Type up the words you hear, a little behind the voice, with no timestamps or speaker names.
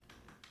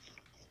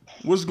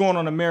What's going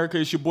on, America?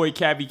 It's your boy,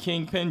 Cavi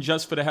Kingpin,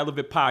 Just for the Hell of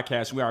It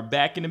podcast. We are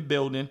back in the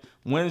building.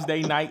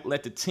 Wednesday night,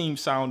 let the team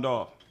sound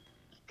off.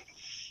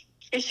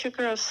 It's your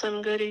girl,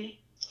 Slim Goody.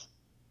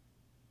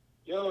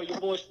 Yo, your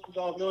boy,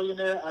 Dog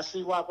Millionaire. I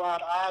see why Ron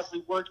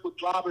Isley worked with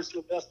Robert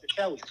Sylvester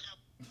Kelly.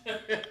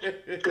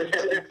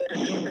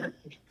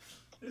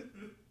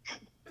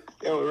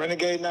 Yo,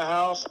 Renegade in the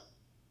house.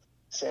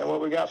 Saying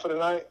what we got for the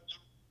night.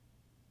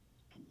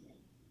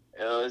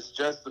 Yo, it's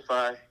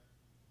Justify.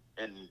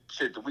 And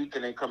shit, the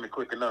weekend ain't coming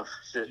quick enough.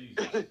 Shit.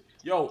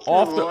 Yo,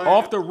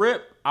 off the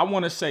rip, I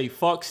want to say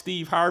fuck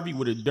SteveHarvey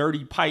with a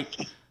dirty pipe.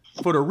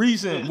 For the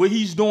reason what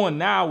he's doing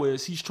now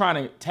is he's trying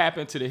to tap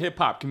into the hip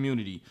hop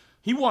community.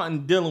 He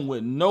wasn't dealing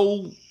with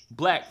no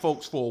black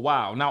folks for a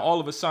while. Now all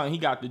of a sudden he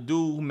got the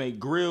dude who made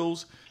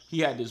grills. He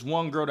had this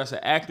one girl that's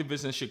an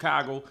activist in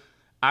Chicago.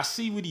 I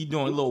see what he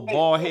doing, little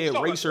bald head,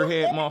 racer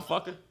head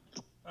motherfucker.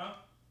 Huh?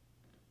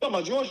 Talking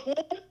about George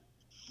Floyd?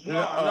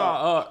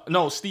 No,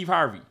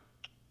 SteveHarvey.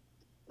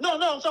 No,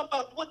 I'm talking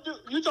about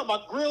you talking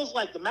about grills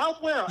like the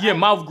mouthwear? Yeah,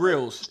 mouth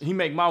grills. He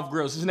make mouth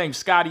grills. His name's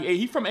Scotty.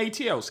 He from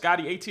ATL.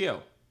 Scotty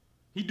ATL.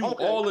 He do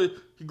all the.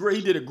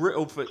 He did a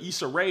grill for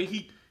Issa Rae.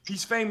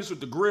 He's famous with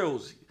the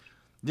grills.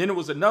 Then there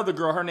was another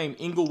girl. Her name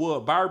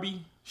Inglewood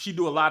Barbie. She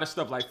do a lot of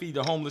stuff like feed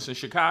the homeless in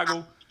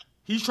Chicago.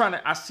 He's trying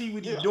to. I see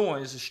what he's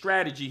doing. It's a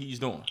strategy he's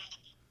doing.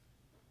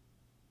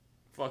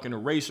 Fucking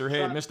eraser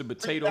head, Mr.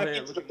 Potato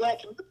Head.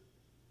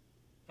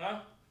 Huh?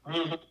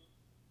 Mm-hmm.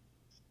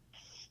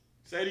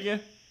 Say it again.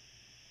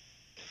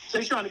 So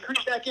he's trying to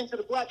creep back into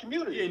the black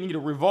community. Yeah, he need a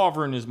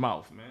revolver in his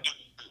mouth, man.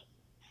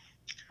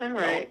 All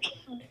right.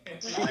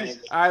 All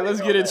right,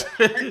 let's get into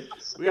it.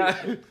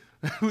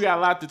 We got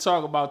a lot to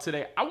talk about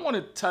today. I want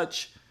to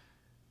touch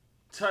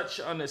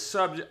on the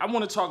subject. I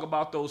want to talk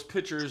about those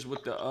pictures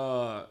with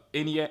the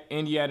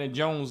Indiana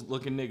Jones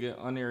looking nigga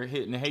on there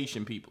hitting the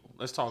Haitian people.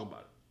 Let's talk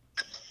about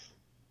it.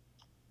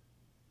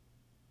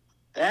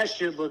 That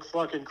shit look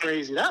fucking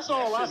crazy. That's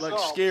all I saw. Look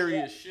scary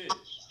as shit.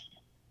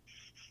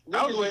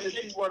 I was waiting to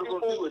see what we're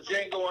going to do with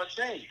Django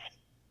Unchained.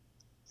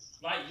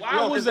 Like,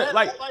 why was that?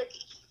 Like,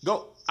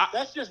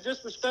 that's just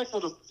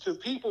disrespectful to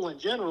people in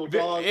general,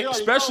 dog.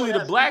 Especially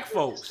the black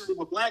folks.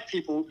 With black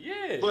people.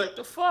 Yeah, but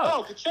the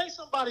fuck? To chase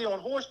somebody on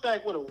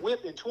horseback with a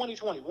whip in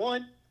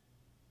 2021.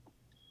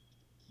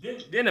 Then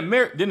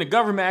the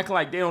government acting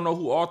like they don't know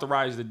who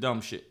authorized the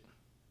dumb shit.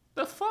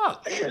 The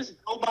fuck? This is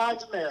Joe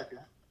Biden's America.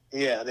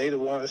 Yeah, they the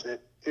ones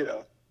that,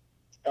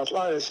 a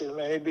lot of this shit,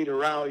 man, it'd be to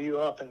rile you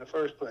up in the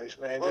first place,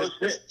 man.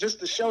 Just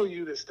to show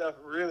you that stuff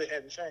really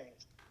hadn't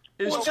changed.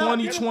 It's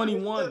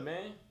 2021,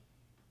 man.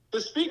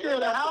 The Speaker of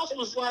the House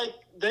was like,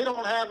 they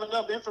don't have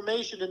enough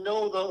information to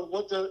know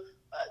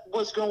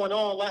what's going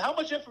on. Like, how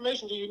much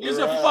information do you need? It's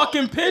a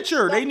fucking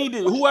picture. They need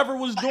to. Whoever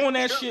was doing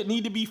that shit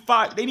need to be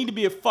fired. They need to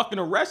be fucking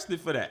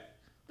arrested for that.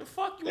 The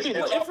fuck you mean?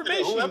 What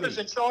information? Whoever's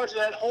in charge of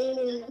that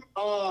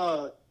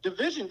whole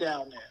division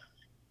down there.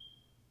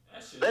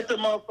 Have the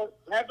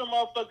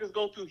motherfuckers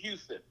go to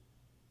Houston.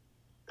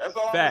 That's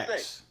all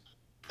Facts.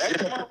 I'm gonna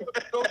say. Let the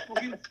motherfuckers go to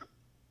Houston.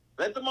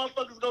 Let the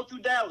motherfuckers go to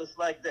Dallas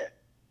like that.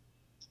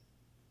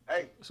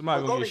 Hey,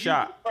 somebody gonna get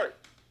shot.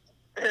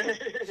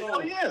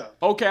 Oh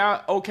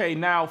yeah. Okay.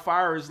 Now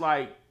fire is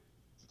like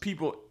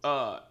people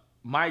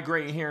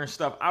migrating here and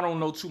stuff. I don't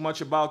know too much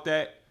about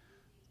that,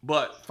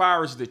 but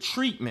fire is the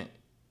treatment.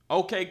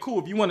 Okay, cool.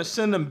 If you want to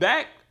send them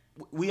back,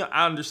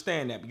 I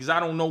understand that because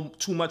I don't know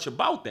too much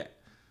about that.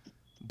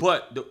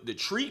 But the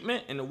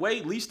treatment and the way,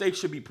 at least they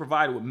should be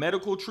provided with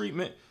medical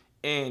treatment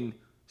and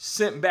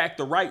sent back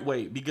the right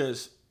way.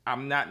 Because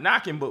I'm not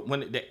knocking, but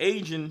when the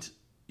Asians,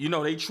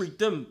 they treat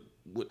them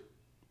with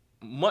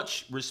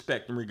much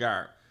respect and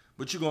regard.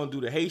 But you're gonna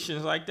do the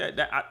Haitians like that?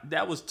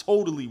 That was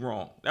totally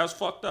wrong. That was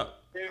fucked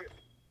up.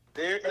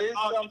 There is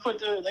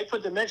they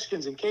put the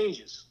Mexicans in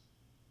cages.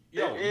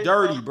 Yo,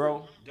 dirty,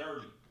 bro.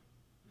 Dirty.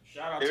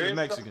 Shout out to the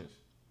Mexicans.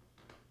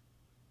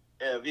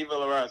 Yeah, Viva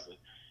la Raza.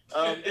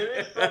 There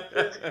is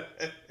something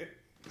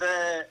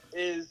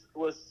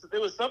there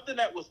was something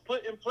that was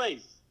put in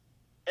place,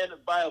 and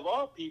by of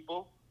all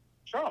people,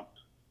 Trump,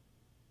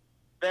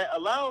 that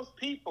allows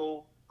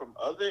people from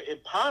other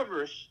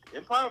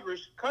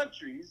impoverished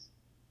countries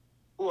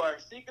who are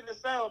seeking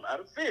asylum out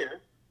of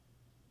fear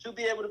to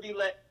be able to be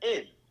let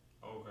in.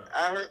 Okay.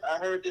 I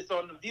heard this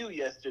on The View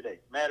yesterday,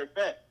 matter of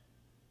fact.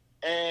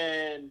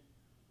 And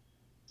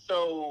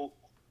so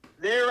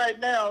they're right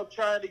now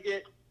trying to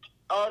get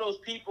all those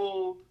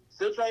people,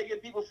 still trying to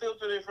get people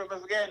filtered in from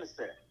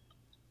Afghanistan.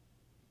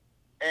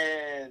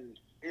 And,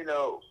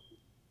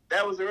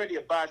 that was already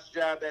a botched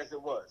job as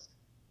it was.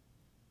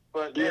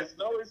 But there's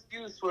no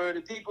excuse for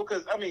the people,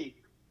 because,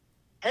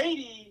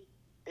 Haiti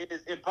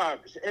is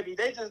impoverished.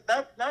 They just,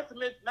 not to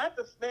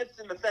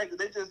mention the fact that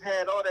they just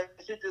had all that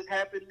shit just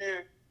happened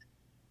there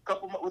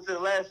within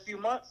the last few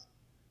months.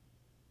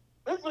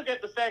 Let's look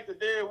at the fact that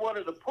they're one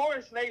of the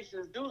poorest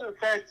nations due in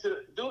fact to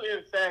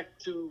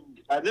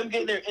them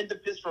getting their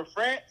independence from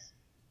France,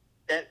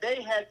 that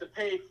they had to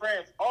pay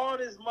France all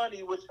this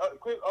money, which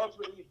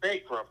ultimately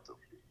bankrupted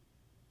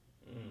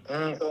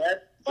them. So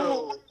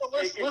So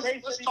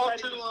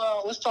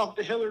let's talk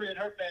to Hillary and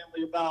her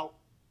family about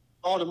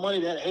all the money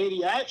that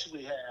Haiti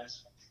actually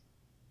has.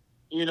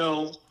 You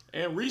know,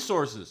 and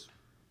resources.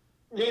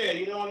 yeah,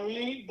 you know what I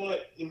mean.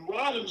 But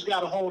Rodham's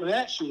got a hold of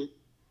that shit.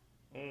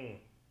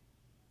 Like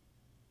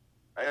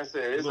I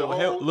said, it's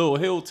little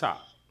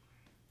hilltop.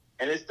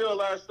 And there's still a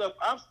lot of stuff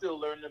I'm still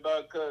learning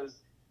about because,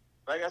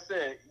 like I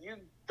said, you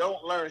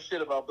don't learn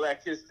shit about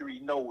Black history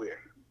nowhere.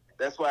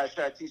 That's why I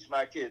try to teach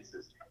my kids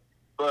this.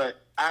 But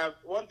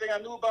one thing I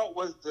knew about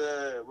was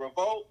the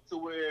revolt to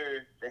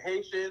where the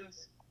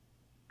Haitians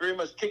pretty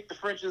much kicked the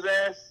French's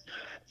ass.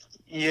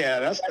 Yeah,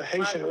 that's the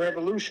Haitian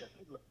Revolution.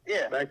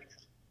 Yeah. I think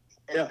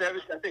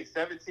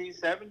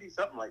 1770,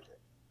 something like that.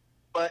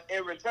 But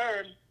in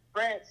return,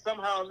 France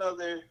somehow or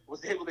another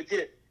was able to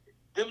get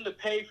them to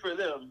pay for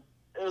them.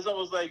 It was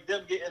almost like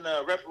them getting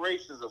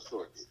reparations of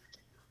sorts.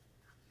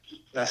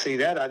 Now, see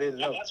that I didn't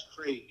know. That's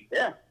crazy.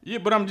 Yeah. Yeah,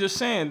 but I'm just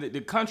saying that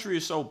the country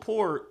is so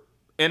poor,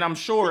 and I'm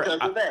sure. Because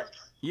of that.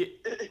 Yeah,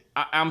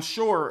 I'm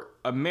sure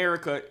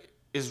America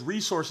is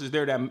resources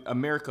there that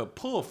America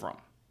pull from.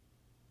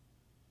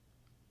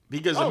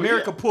 Because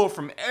America pulled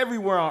from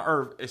everywhere on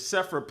earth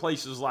except for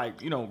places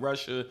like,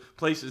 Russia,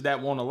 places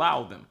that won't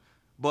allow them.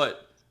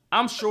 But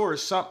I'm sure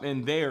it's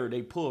something there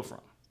they pull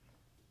from.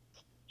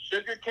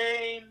 Sugar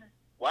cane,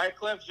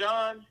 Wyclef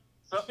Jean,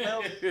 something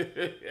else.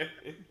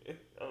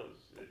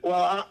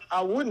 Well,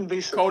 I wouldn't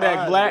be surprised.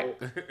 Kodak Black.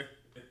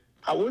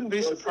 I wouldn't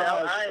be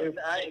surprised.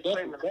 I ain't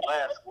claiming the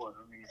last one.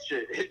 I mean,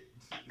 shit.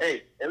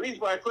 Hey, at least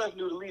Wyclef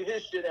knew to leave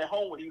his shit at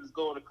home when he was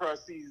going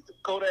across seas.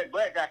 Kodak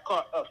Black got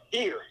caught up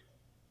here,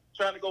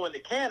 trying to go into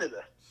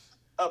Canada,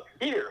 up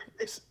here.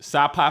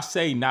 Ça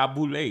passe, na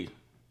boule.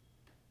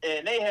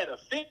 And they had a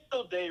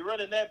field day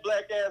running that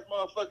black ass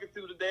motherfucker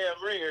through the damn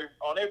ringer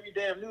on every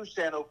damn news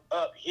channel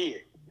up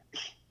here.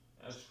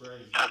 That's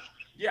crazy.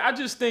 Yeah, I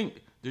just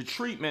think the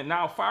treatment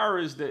now, far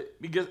as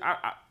that, because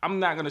I'm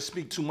not gonna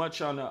speak too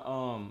much on the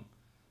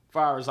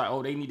far as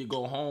like, they need to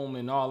go home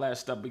and all that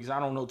stuff, because I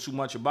don't know too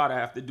much about it. I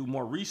have to do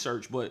more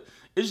research, but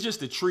it's just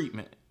the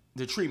treatment.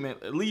 The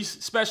treatment, at least,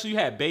 especially you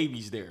had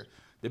babies there.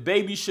 The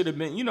babies should have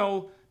been,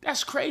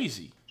 that's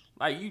crazy.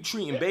 Like, you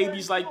treating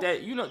babies like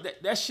that,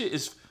 that shit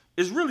is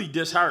really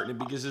disheartening,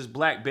 because it's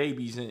black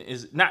babies, and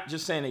it's not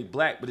just saying they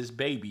black, but it's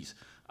babies.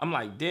 I'm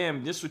like,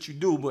 damn, this is what you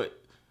do. But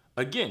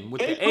again,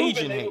 with the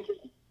Asian hate,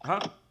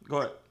 go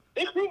ahead.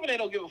 They proving they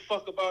don't give a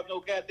fuck about no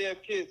goddamn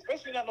kids,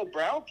 especially not no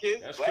brown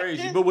kids. That's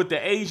crazy. Kids. But with the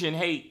Asian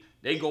hate,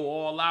 they go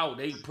all out.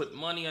 They put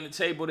money on the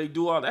table. They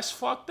do all. That's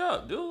fucked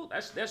up, dude.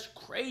 That's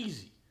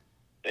crazy.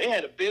 They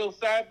had a bill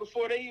signed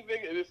before they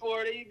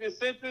even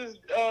sentenced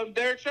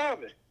Derek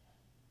Chauvin.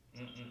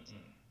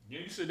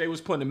 You said they was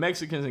putting the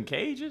Mexicans in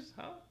cages,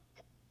 huh?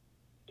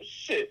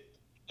 Shit.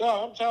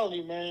 No, I'm telling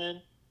you,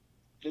 man.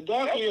 The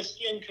darker your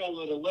skin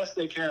color, the less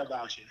they care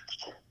about you.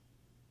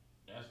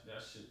 That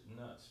shit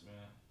nuts, man.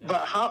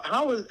 But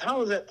how is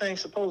that thing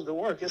supposed to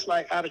work? It's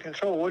like out of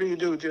control. What do you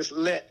do? Just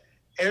let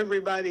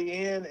everybody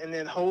in and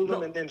then hold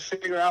them and then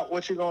figure out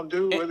what you're gonna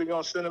do, whether you're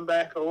gonna send them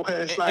back or what?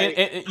 It's like,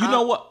 and you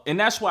know what? And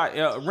that's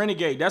why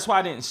Renegade. That's why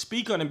I didn't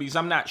speak on it, because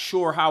I'm not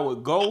sure how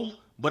it go.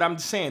 But I'm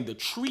saying the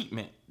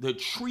treatment.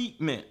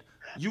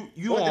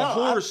 You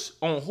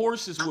on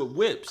horses with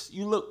whips.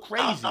 You look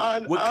crazy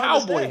with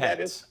cowboy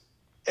hats.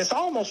 It's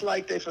almost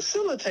like they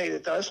facilitate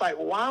it though. It's like,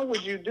 why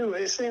would you do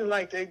it? It seems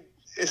like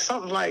it's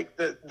something like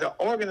the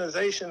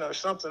organization or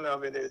something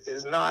of it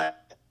is not,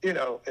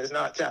 is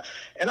not.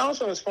 And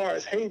also, as far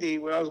as Haiti,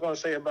 what I was going to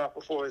say about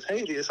before is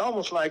Haiti, it's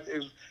almost like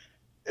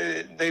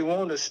they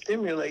want to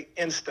stimulate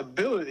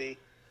instability,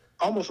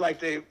 almost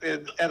like they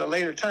at a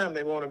later time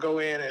they want to go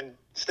in and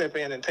step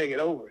in and take it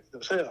over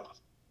themselves.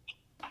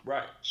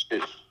 Right.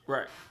 That's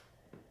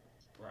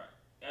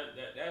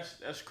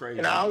crazy.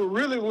 And I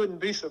really wouldn't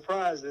be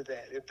surprised at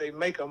that if they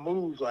make a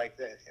move like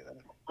that.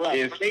 Right.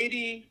 If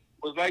Haiti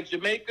was like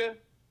Jamaica,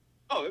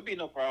 it'd be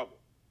no problem.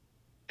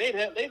 They'd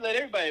let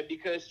everybody,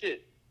 because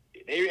shit,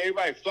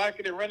 everybody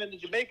flocking and running to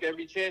Jamaica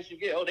every chance you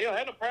get. They don't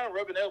have no problem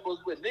rubbing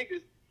elbows with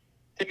niggas,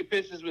 taking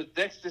pictures with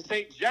Dexter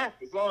St.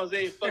 Jacques, as long as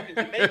they ain't fucking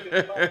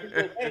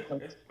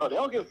Jamaica. They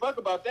don't give a fuck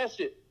about that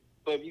shit.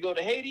 But if you go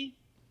to Haiti,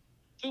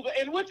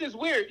 and which is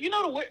weird,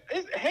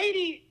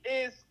 Haiti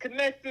is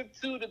connected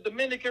to the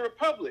Dominican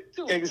Republic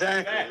too.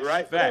 Exactly,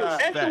 right?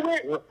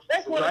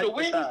 That's one of the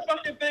weirdest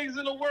fucking things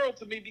in the world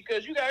to me,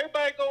 because you got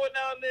everybody going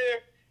down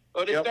there,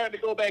 or they're starting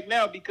to go back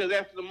now, because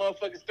after the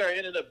motherfuckers start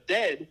ending up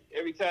dead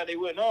every time they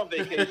went on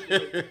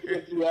vacation,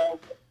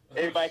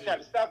 everybody kind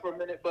of stopped for a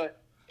minute.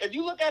 But if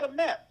you look at a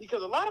map,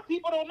 because a lot of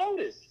people don't know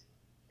this,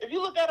 if you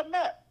look at a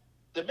map,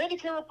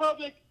 Dominican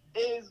Republic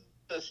is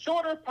the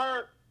shorter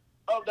part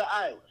of the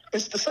island.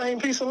 It's the same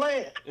piece of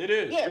land. It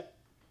is. Yeah.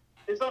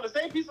 It's on the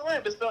same piece of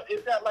land, but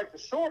it's got like the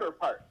shorter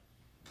part.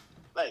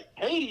 Like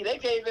Haiti, they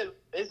said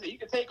you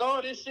can take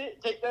all this shit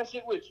and take that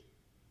shit with you.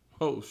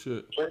 Oh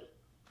shit.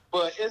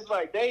 But it's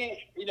like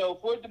they,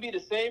 for it to be the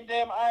same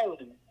damn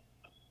island,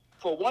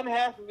 for one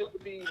half of it to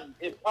be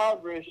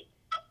impoverished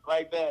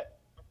like that,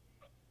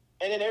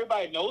 and then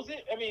everybody knows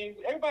it. I mean,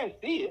 everybody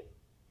see it.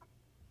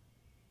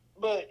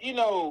 But you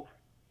know,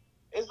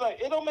 it's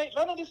like it don't make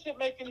none of this shit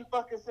make any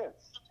fucking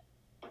sense.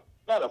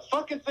 Not a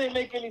fucking thing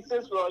make any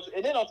sense for us.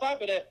 And then on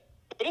top of that,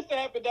 but if it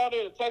happened down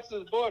there at the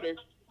Texas border,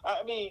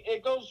 I mean,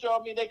 it goes to show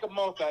me they can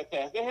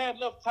multitask. They had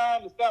enough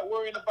time to stop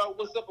worrying about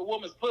what's up a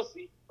woman's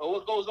pussy or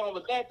what goes on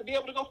with that to be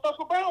able to go fuck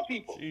with brown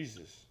people.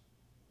 Jesus.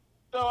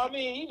 So I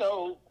mean, you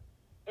know,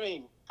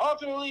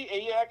 ultimately,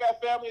 and yeah, I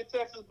got family in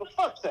Texas, but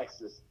fuck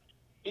Texas,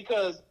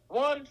 because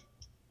one,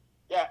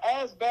 yeah,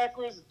 ass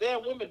backwards,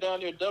 damn women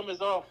down there dumb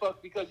as all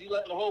fuck because you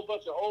letting a whole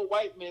bunch of old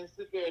white men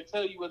sit there and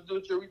tell you what to do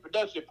with your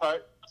reproduction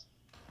part.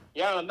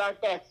 Y'all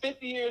knock back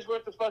 50 years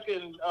worth of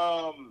fucking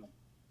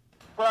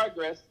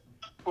progress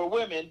for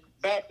women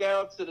back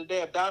down to the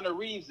damn Donna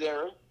Reeves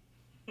era.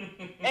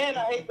 And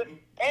I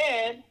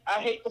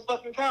hate the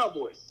fucking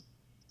Cowboys.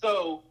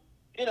 So,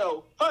 you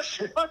know, fuck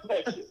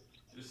that shit.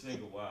 This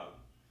nigga wild.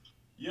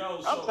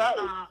 Yo, I'm tired.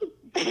 I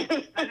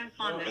just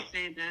wanted to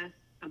say this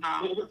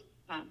about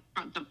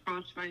the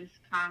pro-choice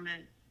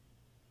comment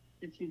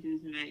that you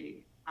just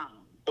made.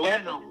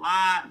 There's a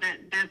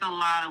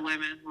lot of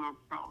women who are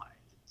pro-life.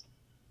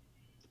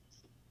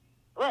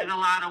 Right. There's a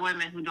lot of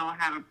women who don't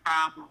have a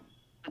problem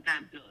with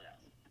that bill.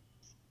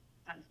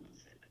 I just want to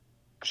say that.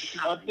 It's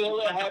not Until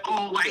like it happens,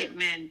 all white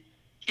men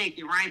take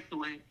your rights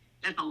away.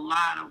 There's a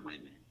lot of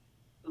women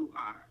who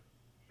are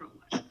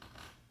pro-life.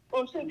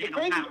 Well, shit, They the don't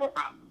crazy have a part.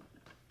 problem.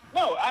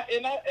 No,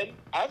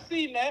 I've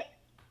seen that,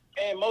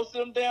 and most of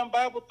them damn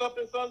Bible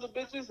thumping sons of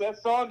bitches.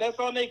 That's on their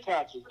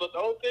conscience. But the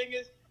whole thing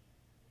is,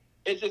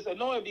 it's just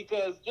annoying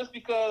because just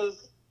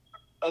because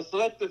a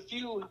selective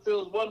few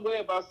feels one way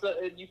about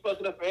something, you fuck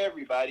it up for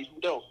everybody who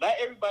don't. Not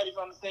everybody's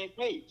on the same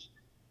page.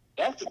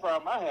 That's the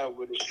problem I have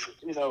with it,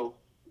 you know,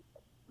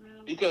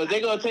 because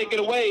they're gonna take it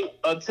away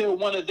until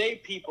one of their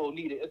people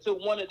need it, until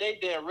one of their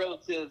damn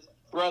relatives,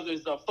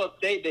 brothers, fuck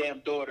their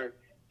damn daughter,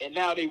 and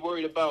now they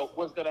worried about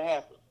what's gonna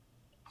happen.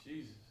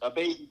 Jesus. A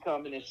baby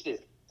coming and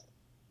shit.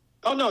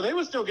 Oh no, they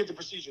would still get the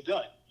procedure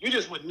done. You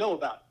just wouldn't know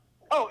about it.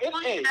 Oh, it's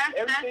Well,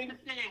 that's the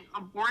thing.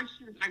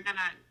 Abortions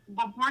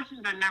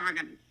are never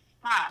gonna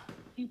stop.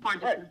 People are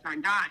just gonna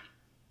start dying.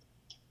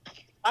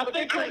 I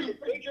think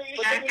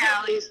Back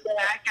alley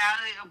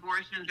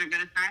abortions are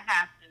gonna start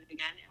happening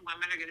again, and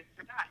women are gonna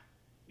start dying.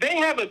 they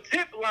have a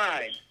tip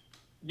line.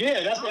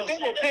 Yeah, that's what They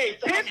will pay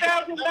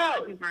 $10,000. People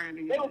are gonna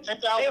They get don't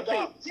it. They'll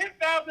pay $10,000.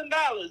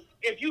 $10,000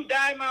 if you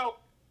dime out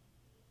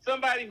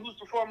somebody who's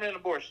performing an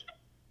abortion.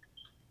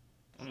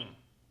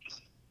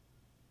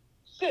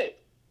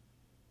 Shit.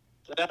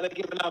 So now they're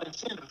giving out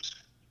incentives,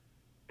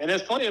 and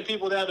there's plenty of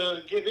people that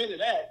give into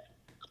that.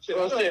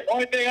 Well, shit.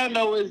 Only thing I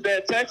know is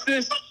that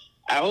Texas,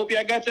 I hope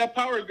y'all got your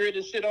power grid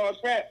and shit on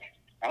track.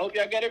 I hope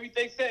y'all got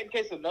everything set in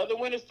case another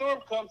winter storm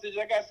comes and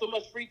y'all got so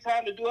much free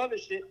time to do other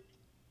shit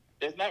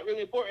that's not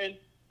really important.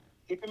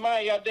 Keep in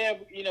mind, y'all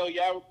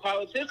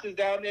politicians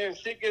down there, if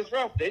shit gets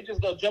rough, they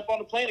just gonna jump on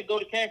the plane and go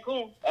to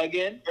Cancun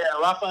again.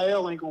 Yeah,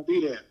 Raphael ain't gonna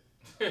be there.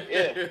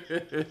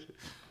 Yeah.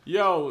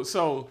 Yo,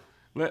 so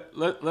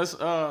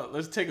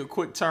let's take a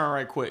quick turn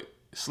right quick.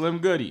 Slim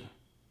Goody.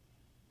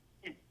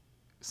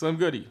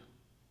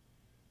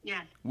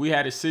 Yeah. We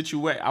had a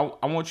situation.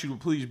 I want you to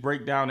please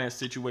break down that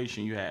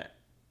situation you had.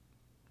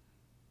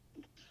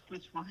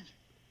 Which one?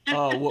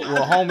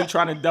 Well, homie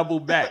trying to double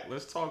back.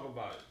 Let's talk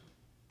about it.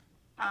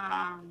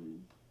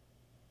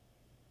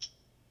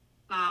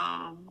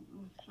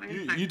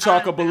 You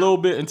talk up a little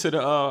bit into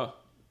the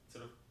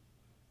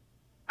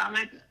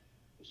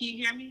can you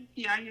hear me?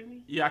 Can y'all hear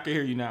me? Yeah, I can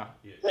hear you now.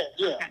 Yeah.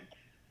 Okay.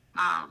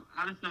 I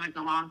was gonna make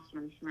a long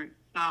story short.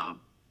 So I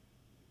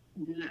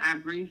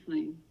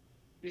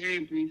very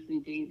briefly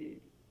dated,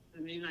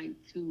 maybe like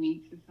 2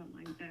 weeks or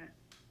something like that.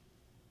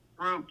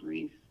 Real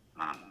brief.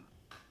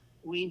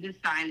 We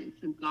decided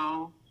to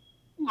go.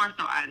 More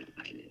so, I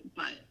decided,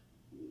 but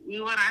we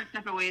went our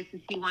separate ways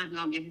because he wanted to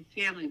go get his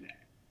family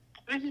back,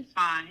 which is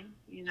fine.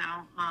 You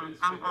know, I'm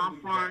all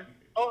for.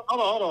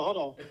 Hold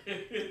on.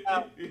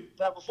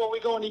 Now, before we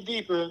go any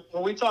deeper,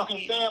 when we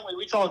talking family,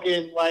 we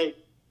talking like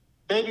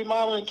baby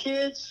mama and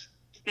kids?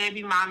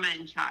 Baby mama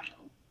and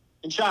child.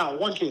 And child,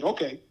 one kid,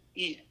 okay.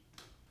 Yeah.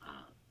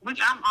 Which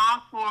I'm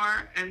all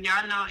for. If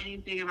y'all know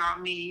anything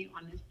about me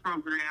on this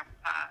program,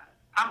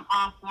 I'm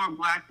all for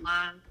Black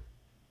love.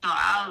 So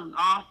I was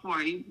all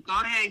for you. Go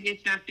ahead and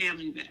get your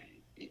family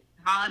back.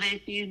 Holiday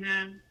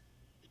season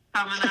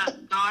coming up.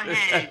 Go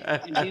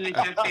ahead and be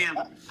with your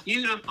family.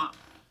 Beautiful.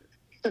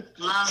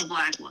 Love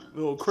Black love.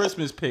 Little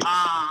Christmas pics.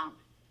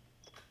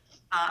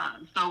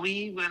 So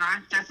we went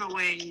our separate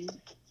ways,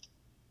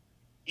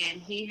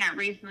 and he had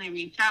recently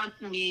reached out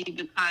to me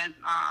because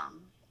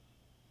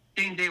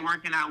things ain't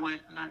working out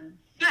with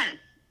sis.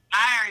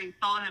 I already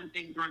told him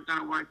things weren't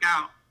gonna work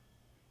out.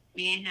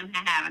 Me and him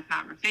had a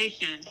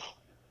conversation.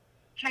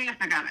 I guess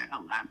I gotta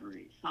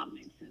elaborate so it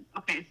makes sense.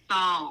 Okay,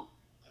 so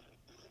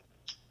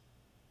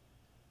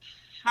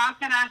how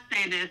can I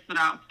say this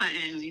without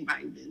putting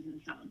anybody's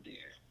business out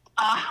there?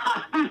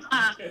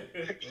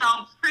 So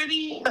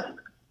pretty.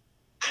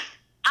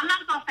 I'm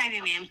not gonna say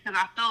any names because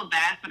I feel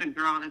bad for the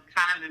girl and it's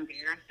kind of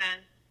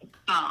embarrassing. So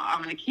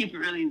I'm gonna keep it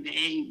really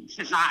vague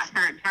to not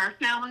hurt her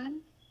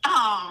feelings.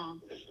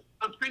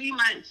 But pretty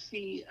much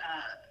she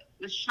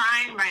was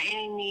trying by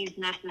any means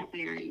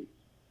necessary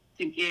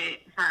to get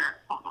her.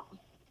 Hold on.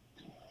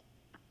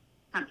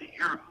 Cut the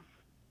arrow.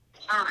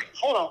 All right.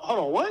 Hold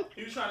on. What?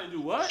 You trying to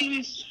do what? She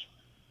was,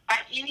 by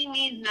any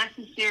means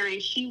necessary,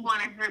 she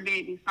wanted her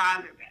baby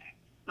father back.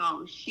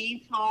 So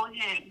she told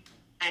him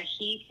that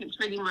he could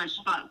pretty much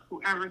fuck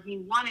whoever he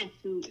wanted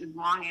to as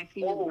long as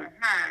he was with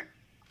her.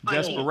 But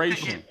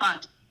Desperation.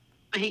 But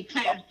he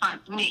couldn't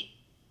fuck me.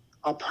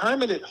 A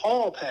permanent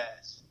hall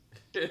pass.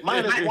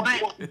 Minus one.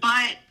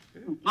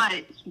 But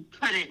he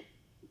couldn't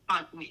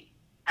fuck me.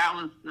 That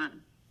was the.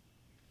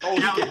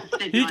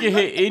 He can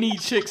hit any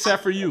chick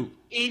except for you.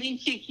 Any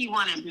chick he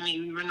wanted to me,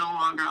 we were no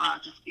longer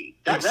allowed to speak.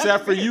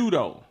 Except for you,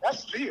 though.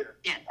 That's fear.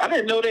 Yeah. I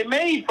didn't know they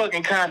made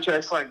fucking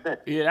contracts like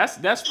that. Yeah,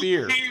 that's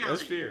fear. Apparently.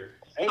 That's fear.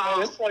 Hey,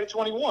 man, it's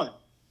 2021.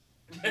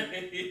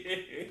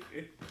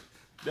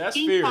 That's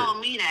He fear. told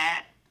me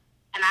that,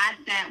 and I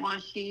said, well,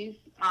 she's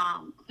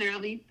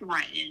clearly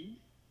threatened,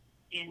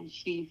 and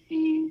she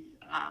sees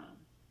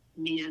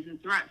me as a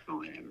threat for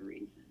whatever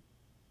reason.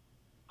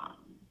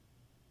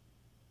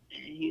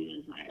 And he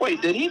was like,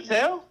 Wait, did he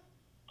tell?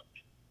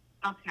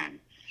 Okay,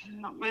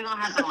 we're gonna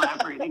have to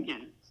elaborate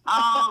again.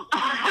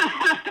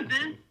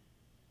 This,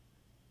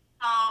 so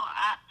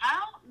I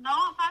don't know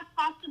if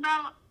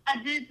I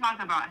did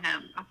talk about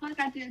him. I feel like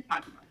I did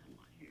talk about him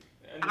on here.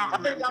 I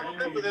think I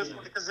remember this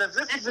one because this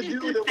is the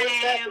dude that went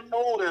back and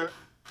told her.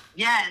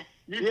 Yes,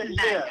 this is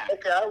that guy.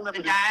 Okay, I remember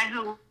The guy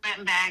who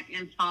went back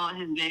and told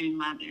his baby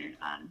mother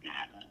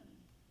that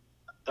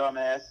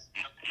Dumbass.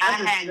 I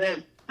had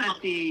good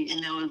pussy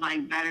and it was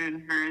like better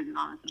than hers and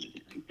all this other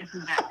shit. Like, this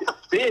is that guy.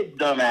 Big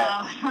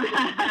dumbass.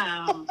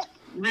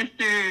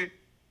 Mr.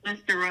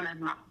 Run His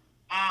Mouth.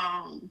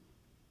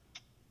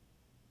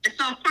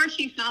 So of course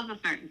she feels a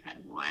certain type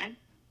of way.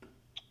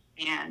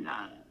 And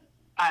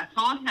I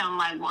told him,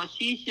 like, well,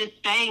 she's just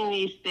saying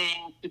these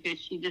things because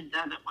she just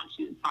doesn't want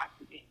you to talk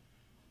to me.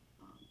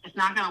 It's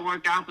not going to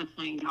work out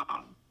between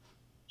y'all.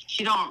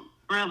 She don't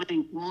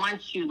really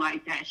want you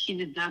like that. She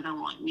just doesn't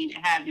want me to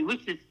have you,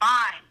 which is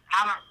fine.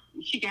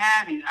 She can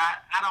have you.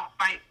 I don't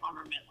fight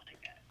over men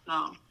like that.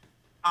 So,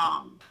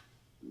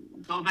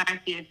 go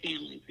back to your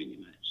family, pretty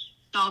much.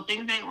 So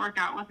things didn't work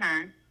out with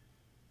her.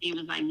 He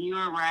was like, you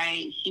were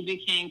right. She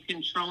became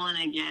controlling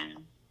again.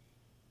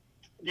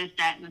 This,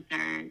 that, and the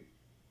third.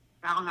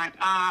 I was like,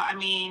 I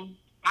mean,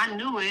 I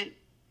knew it.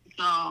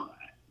 So I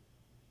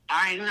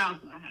already knew that was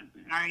going to happen.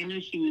 I already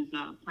knew she was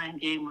playing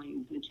game on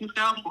you. But you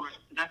fell for it.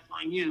 So that's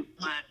on you.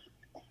 But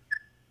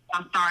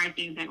I'm sorry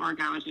things didn't work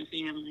out with your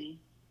family.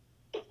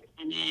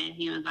 And then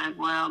he was like,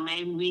 well,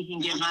 maybe we can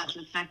give us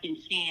a second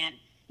chance.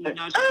 You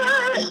know,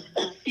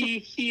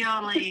 she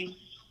only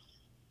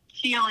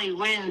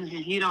wins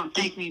if you don't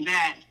take me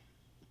back.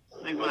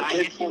 Like, well, I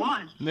guess you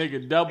won.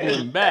 Nigga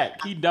doubling back.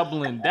 He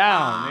doubling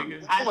down,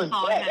 nigga. I told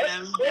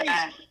him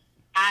that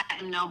I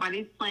am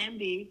nobody's plan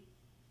B.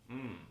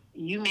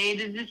 You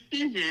made a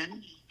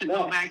decision to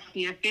go back to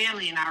your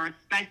family, and I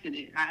respected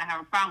it. I didn't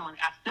have a problem with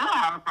it. I still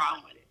have a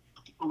problem with it.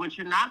 But what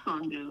you're not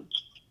going to do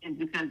is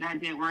because that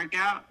didn't work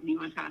out, you're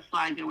going to try to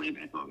slide your way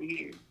back over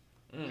here.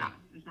 No,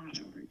 that's not how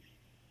it works.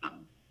 So,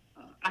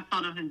 I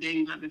told him his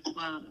baby mother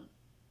spoiled him.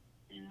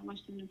 And I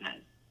wished him the best.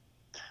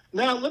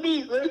 Now,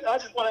 I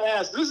just want to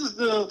ask, this is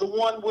the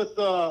one with,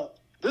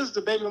 this is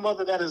the baby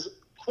mother that is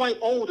quite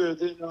older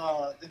than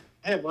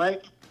him,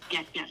 right?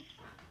 Yes, yes.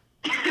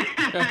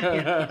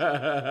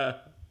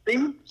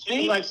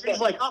 She's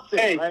like up there,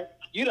 Hey, right?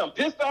 you done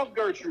pissed off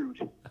Gertrude.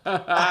 Okay,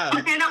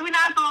 no, we're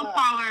not going to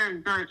call her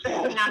Gertrude.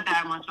 We're not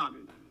that much older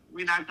than her.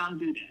 We're not going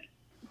to do that.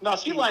 No,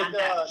 she's like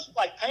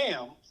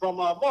Pam from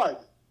Martin.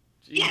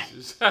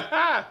 Jesus.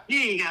 There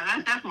you go.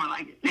 That's more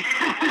like it.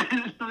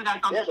 So we're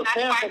not going to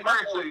Pam quite from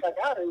Martin was Gertrude. like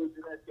out of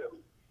that show.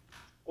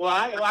 Well,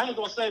 I ain't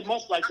gonna say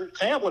much like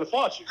Pam would have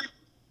fought you.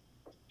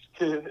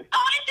 I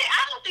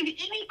don't think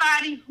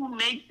anybody who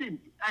makes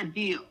a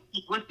deal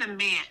with a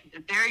man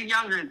that they're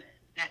younger than,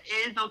 that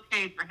is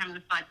okay for him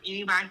to fuck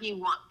anybody he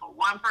wants for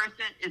one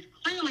person is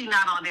clearly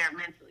not on there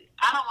mentally.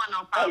 I don't want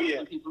no problems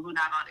with people who are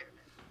not on there mentally.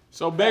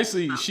 So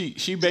basically,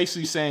 she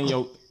basically saying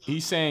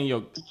she's saying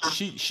you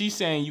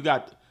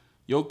got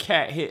your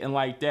cat hitting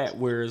like that,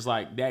 whereas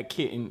like that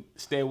kitten,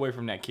 stay away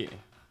from that kitten.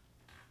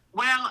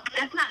 Well,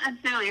 it's not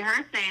necessarily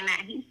her saying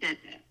that. He said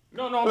that.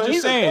 No, I'm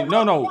just saying.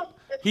 No.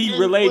 He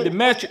relayed the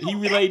message. He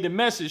relayed the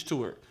message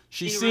to her.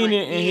 She's seen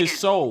it in his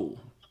soul.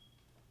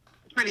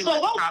 Pretty So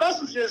much. those Probably.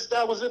 messages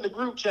that was in the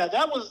group chat,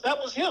 that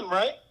was him,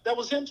 right? That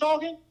was him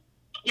talking?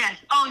 Yes.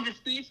 Oh, the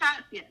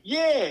screenshots? Yes.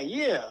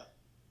 Yeah.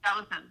 That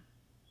was him.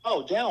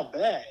 Oh, down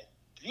bad.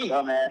 Damn.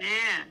 Dumbass.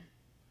 Yeah.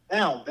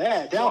 Down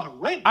bad. Down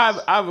horrendous.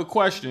 I have a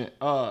question.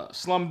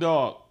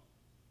 Slumdog,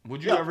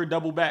 would you ever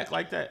double back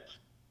like that?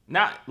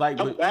 Not like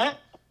Double back?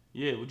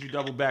 Yeah, would you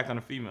double back on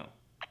a female?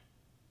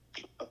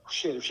 Oh,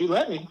 shit, if she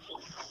let me.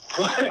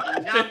 There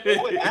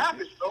It wouldn't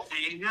happen, though.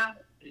 you go.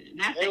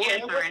 That's the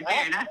It answer right wouldn't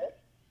there. happen.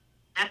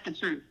 That's the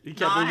truth. He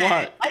kept it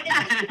what?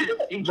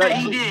 He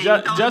did.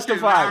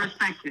 Justified.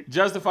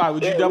 Justified.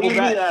 Would you double leave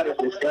back? Me out of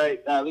this,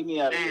 right? Nah, leave me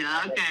out of this.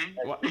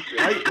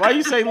 Okay. Why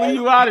you say leave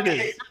you out of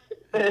this?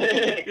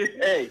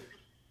 hey.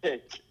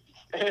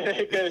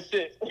 Good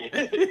shit.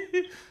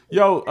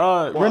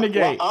 Yo,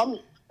 Renegade. Well,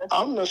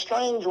 I'm the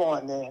strange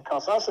one then,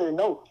 cause I say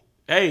no.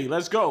 Hey,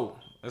 let's go.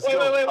 Let's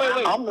go. Wait.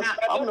 I'm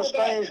the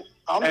strange.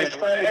 I'm the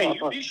strange. Hey,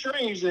 you be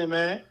strange then,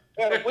 man.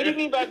 What do you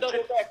mean by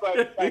double back?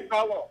 Like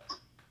how long?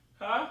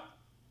 Huh?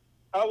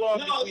 How long?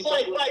 No, it's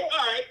like, all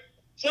right.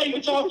 Say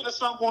you're talking to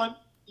someone,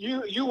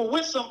 you were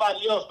with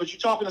somebody else, but you're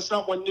talking to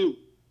someone new.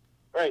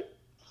 Right.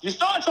 You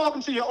start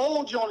talking to your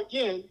old joint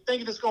again,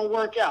 thinking it's gonna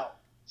work out.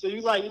 So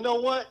you're like, you know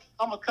what?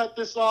 I'm gonna cut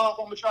this off.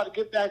 I'm gonna try to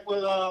get back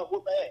with my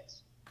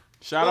ex.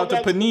 Shout out to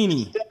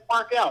Panini. Didn't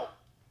work out.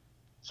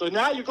 So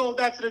now you're going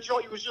back to the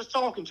joint you was just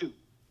talking to.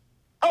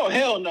 Oh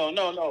hell no.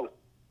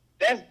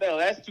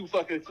 That's too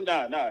fucking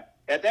nah.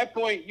 At that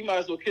point, you might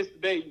as well kiss the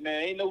baby,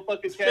 man. Ain't no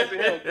fucking cap in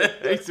hell.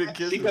 He said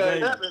kiss the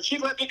baby. If she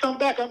let me come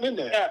back, I'm in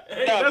there.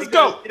 Hey, let's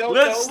go.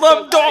 Let's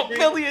Slumdog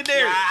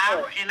Millionaire.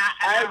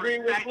 I agree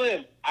with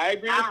Slim. I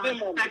agree with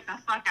Slim on this. The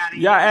fuck out of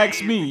Y'all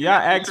ask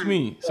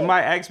me.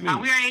 Somebody ask me.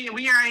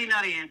 We already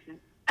know the answer.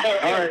 All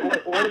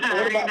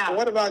right.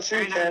 What about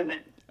you,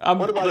 Ted?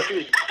 What about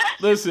you?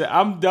 Listen,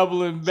 I'm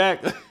doubling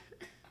back.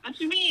 What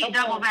you mean,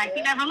 double back?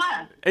 He never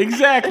left.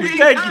 Exactly. He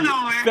Thank ain't you.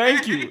 going nowhere.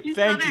 Thank you. He's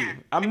Thank still you.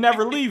 there. I'm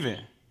never leaving.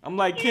 I'm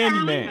like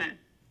Candyman.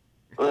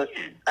 But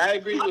I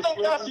agree I with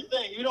think that's the Slim.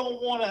 thing. You don't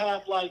want to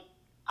have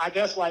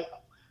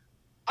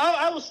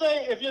I would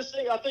say if you're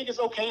saying, I think it's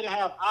okay to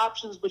have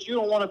options, but you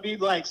don't want to be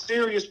like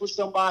serious with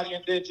somebody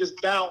and then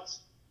just bounce,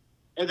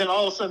 and then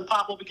all of a sudden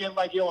pop up again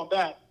like, yo, I'm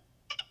back.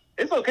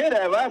 It's okay to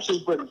have options,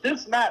 but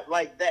just not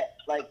like that.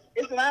 Like,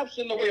 it's an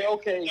option the way,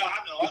 okay, Yeah,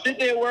 I know. you sit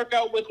there and work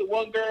out with the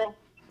one girl,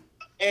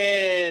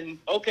 and,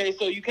 okay,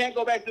 so you can't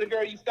go back to the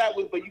girl you stopped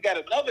with, but you got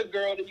another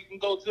girl that you can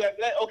go to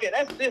after that. Okay,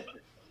 that's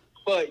different.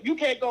 But you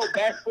can't go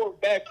back,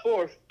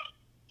 forth,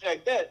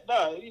 like that.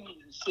 Nah,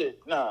 shit,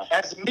 nah.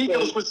 As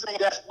Migos would say,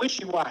 that's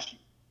wishy-washy.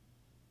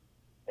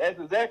 That's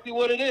exactly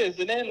what it is.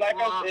 And then, like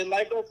I said, A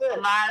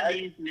lot of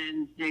these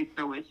men, Jakes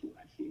are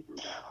wishy-washy.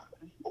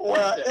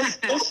 Well,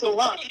 it's a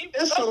lot.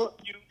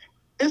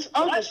 It's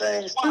other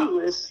things too.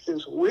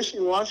 It's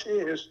wishy-washy.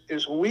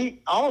 It's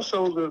weak.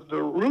 Also,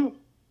 the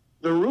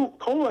root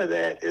core of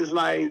that is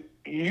like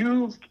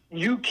you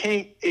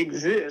can't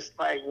exist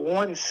like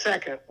 1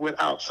 second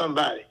without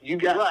somebody. You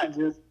got to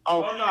just.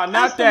 Oh no,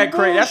 not that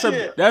crazy.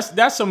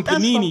 That's some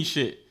Panini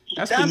shit.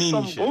 That's Panini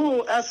some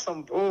shit. That's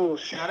some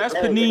bullshit. Now, that's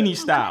Panini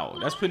style.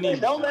 That's Panini.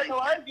 Don't let no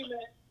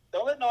argument.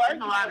 There's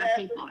a lot of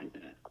people like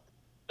that.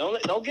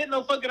 Don't get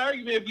no fucking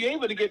argument if you're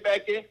able to get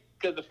back in,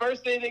 because the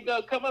first thing they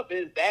gonna come up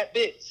is that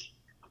bitch.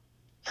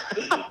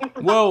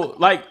 Well,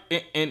 like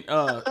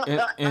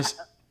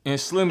in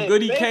Slim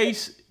Goody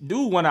case,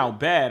 dude went out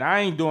bad.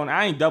 I ain't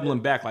doubling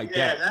back like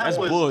that. That's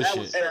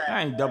bullshit.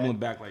 I ain't doubling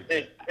back like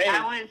that.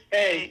 I would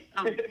say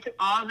of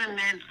all the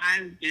men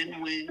I've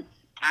been with,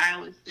 I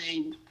would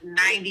say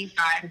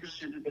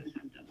 95% of them have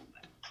double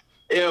back.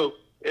 Ew.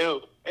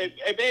 Hey,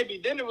 baby,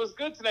 dinner was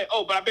good tonight.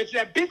 Oh, but I bet you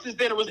that bitch's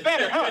dinner was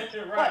better, huh?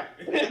 Right.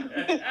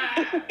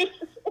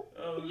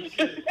 Oh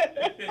shit.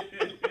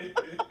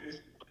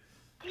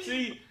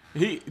 See,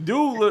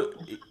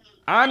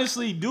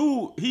 honestly,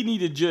 he need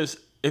to just,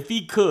 if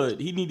he could,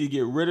 he need to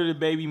get rid of the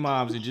baby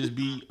moms and just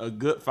be a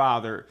good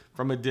father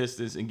from a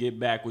distance and get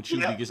back with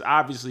you, because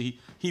obviously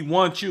he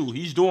wants you.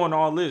 He's doing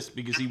all this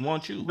because he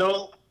wants you.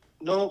 No,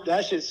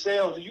 that shit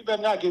sells. You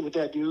better not get with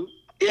that dude.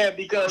 Yeah,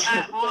 because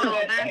there's parts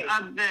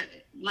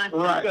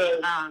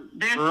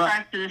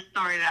to this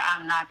story that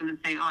I'm not going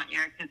to say on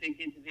air because it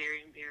gets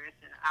very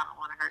embarrassing. I don't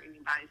want to hurt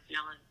anybody's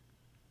feelings.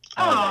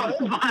 But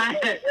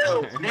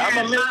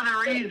there's other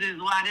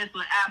reasons why this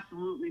would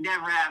absolutely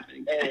never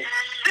happen.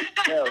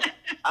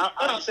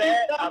 I'm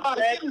sad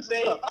to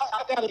say.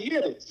 I gotta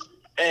hear this.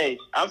 Hey,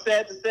 I'm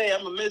sad to say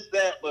I'm gonna miss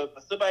that, but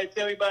if somebody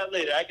tell me about it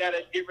later, I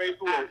gotta get ready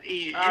for work.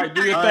 All right,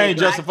 do your thing,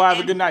 Justify.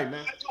 Have a good night,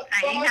 man.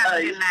 You have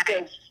a good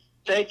night.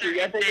 Thank you.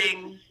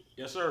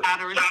 Yes, sir.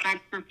 Out of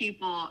respect for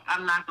people,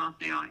 I'm not gonna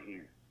say on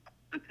air,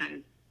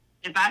 because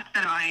if I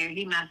said on air,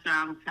 he messed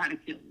around and tried to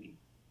kill me.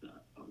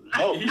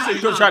 So, he said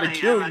he's gonna try to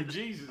kill you.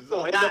 Jesus.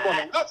 So end up on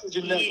the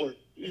Oxygen Network.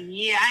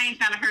 Yeah, I ain't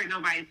trying to hurt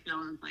nobody's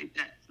feelings like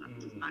that, so I'm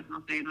just not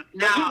gonna say no.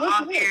 Now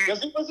off air.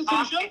 Does he listen to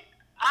the show?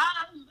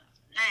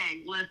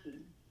 Hey,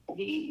 listen.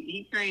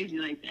 He crazy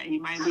like that. He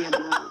might be able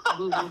to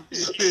Google.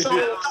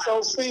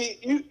 So see,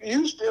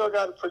 you still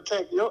got to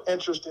protect your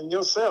interest in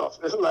yourself.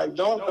 It's like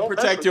don't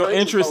protect your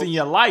interest in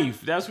your life.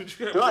 That's what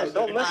you right.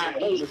 Don't mess with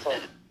crazy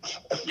folks.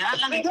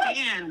 Y'all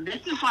understand?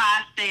 This is why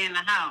I stay in the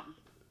house.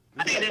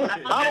 I say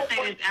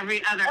this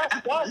every other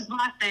episode. This is why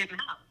I stay in the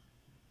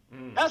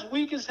house. That's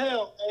weak as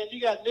hell, man.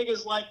 You got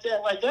niggas like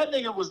that. Like that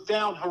nigga was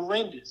down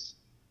horrendous.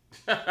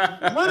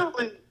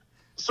 Literally.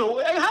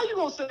 So how you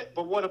gonna say?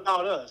 But what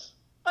about us?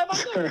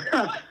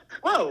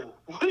 Bro,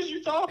 what are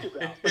you talking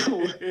about? But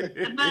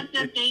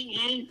the thing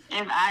is,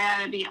 if I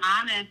gotta be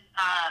honest,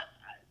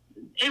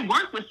 it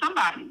worked with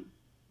somebody.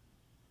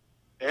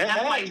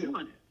 That's why you're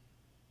doing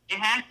it. It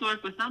has to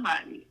work for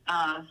somebody.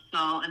 And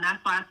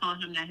that's why I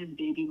told him that his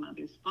baby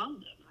mother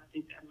spoiled him. I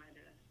think that might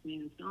have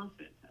made him feel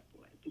certain type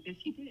of way because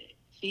she did.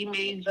 She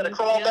made you feel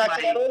crawl back like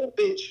to that old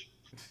bitch.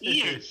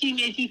 Yeah, she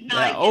made you feel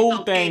that like old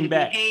it's okay thing to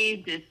back.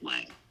 behave this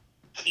way,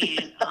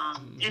 and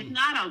it's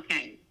not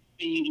okay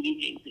for you to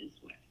behave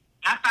this way.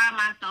 I find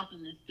myself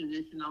in this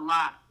position a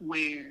lot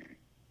where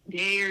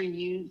they are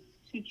used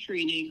to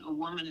treating a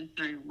woman a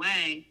certain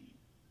way,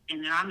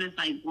 and then I'm just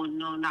like, well,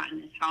 no, not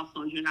in this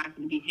household. You're not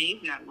going to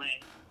behave that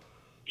way.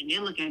 And they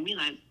look at me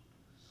like,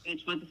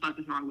 bitch, what the fuck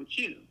is wrong with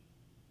you?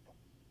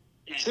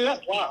 See,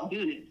 that's wild.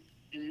 Do this.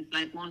 And it's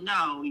like, well,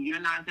 no, you're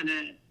not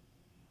gonna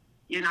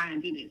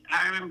do this.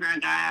 I remember a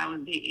guy I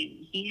was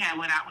dating. He had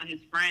went out with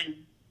his friends,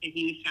 and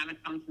he was trying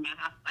to come to my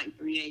house like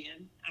 3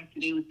 a.m. after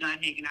they was done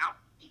hanging out.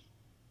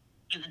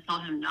 And I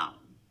told him no.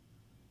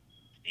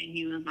 And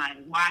he was like,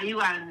 why are you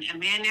out a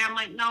man there? I'm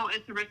like, no,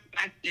 it's a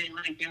respect thing.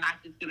 Like, you're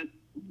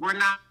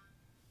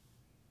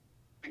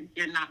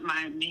not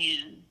my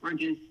man. We're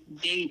just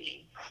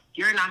dating.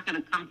 You're not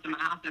going to come to my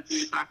house at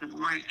 3 o'clock in the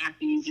morning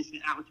after you've just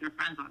been out with your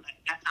friends all night.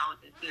 That's not what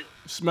this is.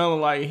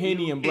 Smelling like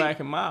Henny and Black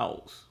and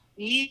Miles.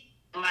 Yeah,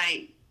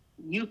 like,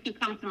 you could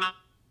come to my,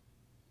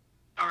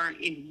 or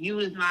if you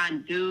was my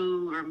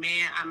dude or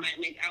man, I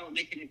would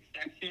make an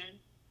exception.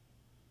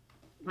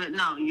 But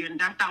no,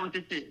 that's not what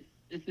this is.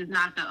 This is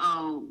not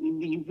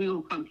we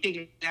will come kick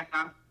it after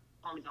I'm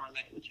home all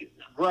night with you.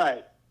 No.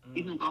 Right.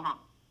 You can go home.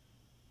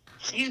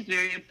 He was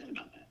very upset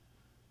about that.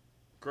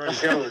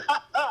 Great.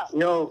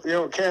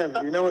 Yo,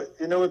 Kevin, you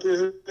know what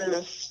this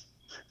is?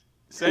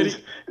 Say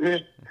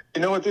it.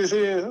 You know what this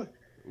is?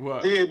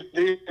 What?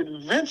 The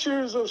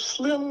Adventures of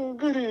Slim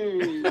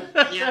Goody.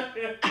 Yeah.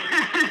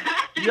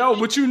 Yo,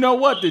 but you know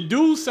what? The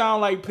dude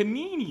sound like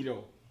Panini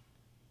though.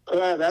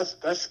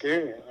 That's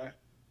scary, man.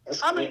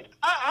 I mean,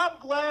 I'm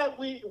glad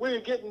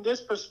we're getting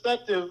this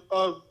perspective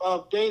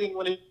of dating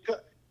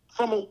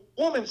from a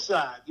woman's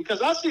side,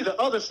 because I see the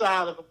other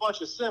side of a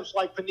bunch of simps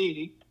like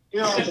Panini. You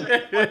know what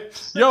I'm saying?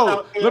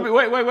 Yo, let me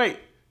wait.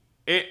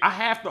 I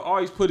have to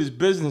always put his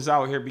business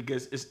out here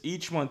because it's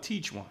each one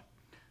teach one.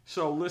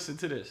 So listen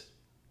to this.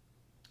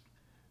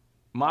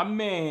 My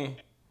man,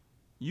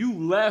 you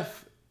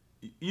left.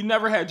 You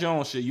never had your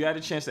own shit. You had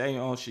a chance to have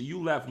your own shit.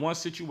 You left one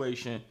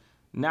situation.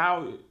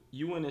 Now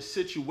you in a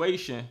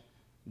situation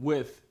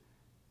with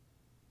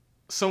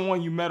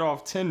someone you met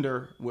off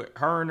Tinder with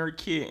her and her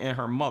kid and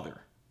her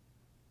mother.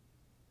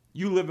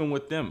 You living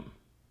with them.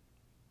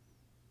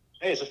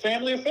 Hey, it's a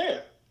family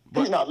affair.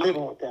 He's not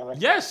living with them. Right?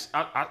 Yes,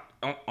 I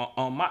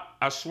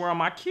swear on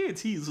my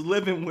kids, he's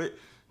living with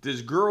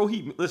this girl.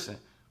 He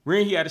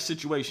had a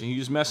situation. He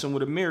was messing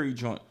with a married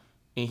joint,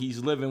 and he's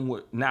living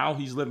with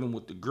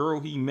the girl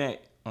he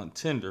met on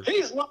Tinder.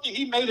 He's lucky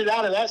he made it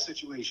out of that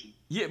situation.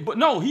 Yeah, but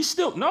that's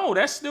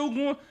still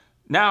going.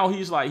 Now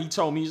he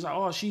told me,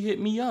 oh, she hit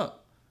me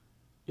up.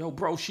 Yo,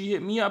 bro, she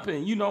hit me up,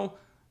 and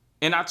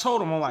and I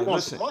told him, I'm like,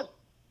 listen.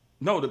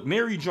 No, the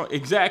married joint,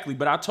 exactly.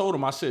 But I told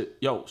him, I said,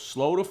 yo,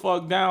 slow the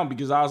fuck down,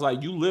 because I was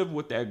like, you live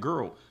with that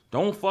girl.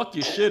 Don't fuck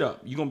your shit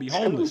up. You're going to be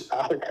homeless.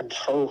 Out of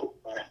control,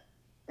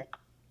 man.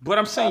 But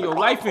I'm saying your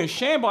life in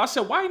shambles. I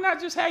said, why not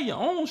just have your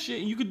own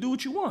shit and you can do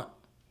what you want?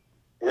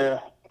 Yeah.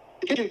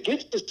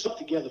 Get yourself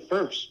together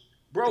first.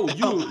 Bro,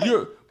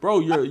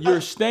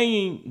 you're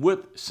staying with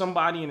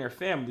somebody in their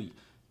family.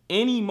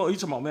 You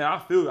talking about, man,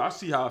 I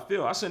see how I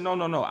feel. I said, no.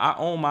 I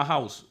own my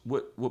house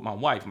with my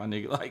wife, my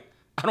nigga. Like,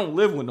 I don't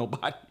live with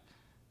nobody.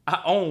 I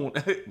own.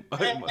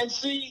 and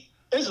see,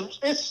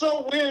 it's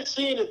so weird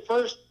seeing it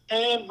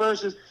firsthand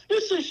versus you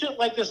see shit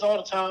like this all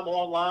the time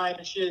online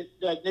and shit.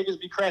 Like niggas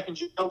be cracking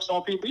jokes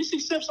on people. You see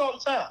simps all the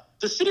time.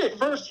 To see it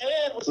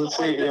firsthand with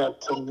somebody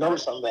to know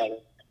somebody.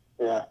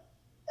 Yeah.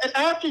 And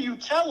after you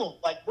tell them,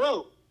 like,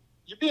 bro,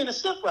 you're being a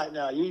simp right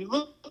now. You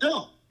look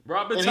dumb. Bro,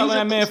 I've been telling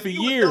that man for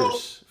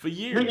years.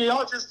 Nigga,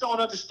 y'all just don't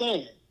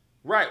understand.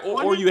 Right,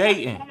 or you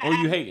hating. Can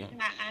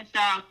I ask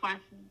y'all a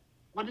question?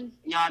 What is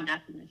y'all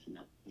definition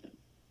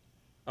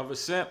of a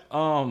simp?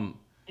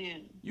 Yeah.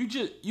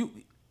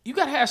 You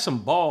gotta have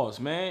some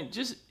balls, man.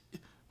 Just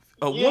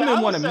a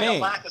woman want a man. A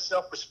lack of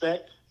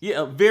self-respect.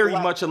 Yeah, very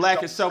much a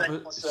lack of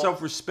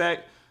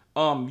self-respect.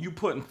 You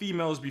putting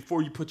females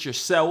before you put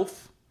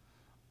yourself.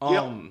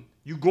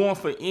 You going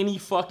for any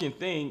fucking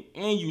thing,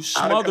 and you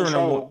smothering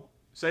them.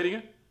 Say it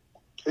again.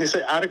 They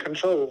say out of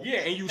control. Yeah,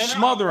 and you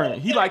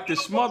smothering. He like to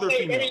smother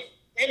females.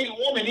 Any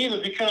woman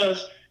either,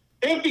 because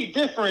it'd be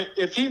different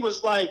if he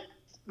was like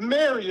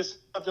married or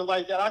something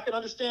like that. I can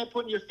understand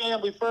putting your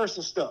family first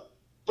and stuff.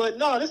 But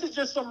no, this is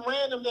just some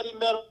random that he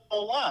met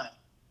online.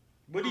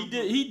 But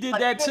he did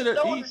that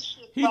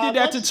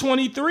to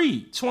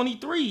 23.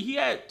 23. He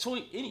had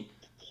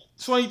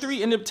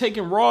 23 ended up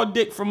taking raw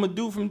dick from a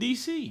dude from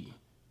DC.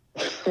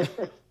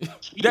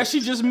 That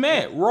she just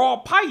met. Raw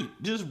pipe.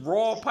 Just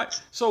raw pipe.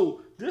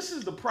 So this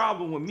is the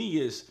problem with me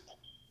is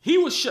he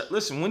was shut.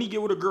 Listen, when he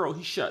get with a girl,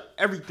 he shut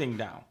everything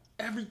down.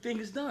 Everything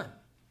is done.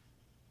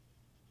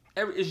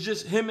 It's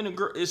just him and the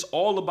girl. It's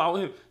all about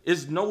him.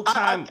 It's no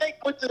time.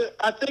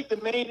 I think the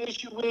main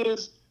issue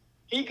is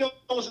he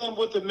goes in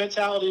with the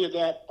mentality of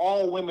that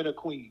all women are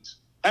queens.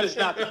 That is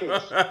not the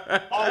case.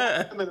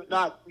 All women are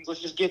not queens.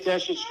 Let's just get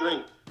that shit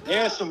straight.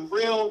 There's some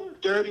real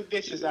dirty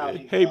bitches out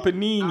here. Hey,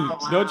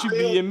 Panini, don't you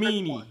be a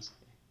meanie.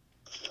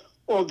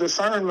 Well,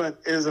 discernment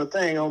is a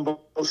thing on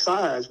both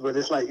sides, but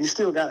it's like you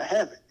still got to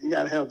have it. You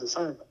got to have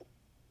discernment.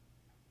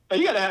 But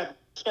you got to have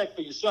respect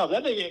for yourself.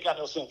 That nigga ain't got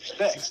no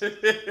self-respect.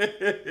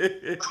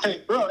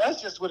 Hey, bro,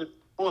 that's just what it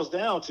boils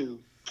down to.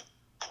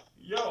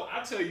 Yo,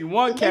 I tell you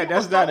one cat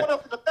that's not throwing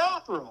up in the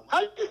bathroom.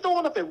 How you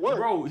throwing up at work?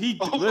 Bro,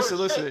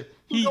 listen.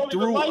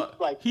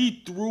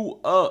 He threw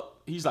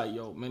up. He's like,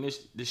 yo, man,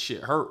 this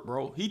shit hurt,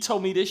 bro. He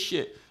told me this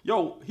shit.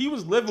 Yo, he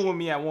was living with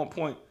me at one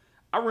point.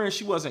 I ran,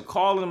 she wasn't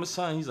calling him or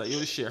something. He's like, yo,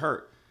 this shit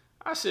hurt.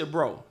 I said,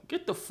 bro,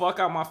 get the fuck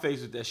out my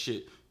face with that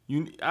shit.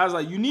 I was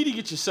like, you need to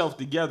get yourself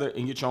together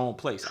and get your own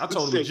place. I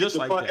told him just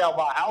like that. Get the fuck out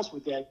my house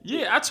with that.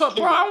 Yeah, I told,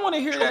 bro, I want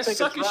to hear that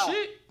sucking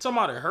shit. Talking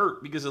about it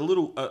hurt because a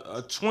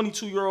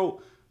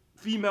 22-year-old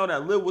female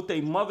that lived with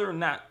their mother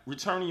not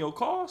returning your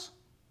calls.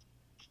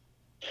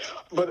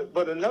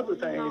 But another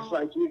thing is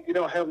like you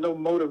don't have no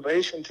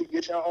motivation to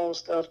get your own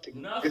stuff to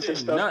get your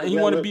stuff together. You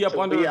want to be up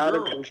under a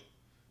girl.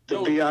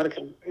 Be out of,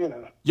 you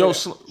know. Yo,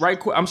 right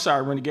quick. I'm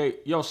sorry, Renegade.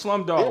 Yo,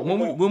 Slumdog.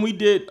 Yeah, when we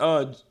did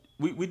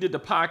we did the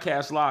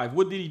podcast live.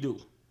 What did he do?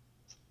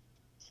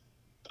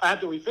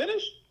 After we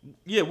finished?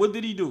 Yeah. What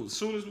did he do? As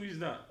soon as we was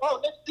done. Oh,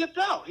 they dipped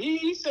out.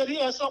 He said he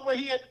had somewhere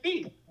he had to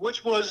be,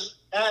 which was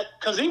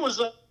because he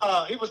was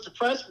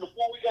depressed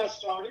before we got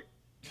started.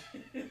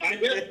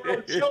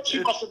 She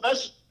must have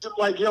messaged him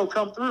like, "Yo,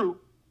 come through,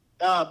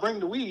 bring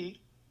the weed,"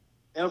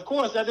 and of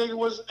course that nigga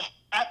was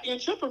happy and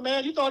chipper,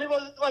 man. You thought he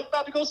was like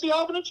about to go see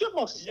Alvin and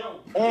Chipmunks. Yo,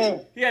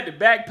 he had the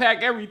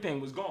backpack,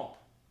 everything was gone.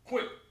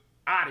 Quick,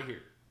 out of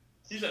here.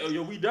 He's like, oh,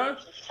 yo, we done?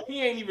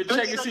 He ain't even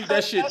check and see if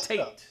that shit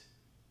taped.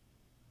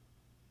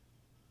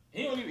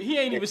 He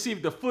ain't even see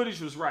if the footage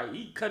was right.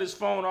 He cut his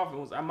phone off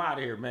and was, I'm out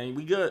of here, man.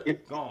 We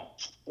good? Gone.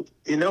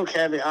 You know,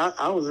 Cabby,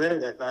 I was there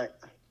that night.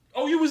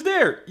 Oh, you was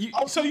there?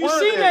 So you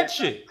seen that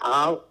shit?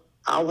 I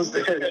was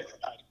there that night.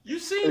 You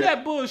seen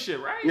that bullshit,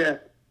 right?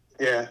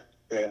 Yeah.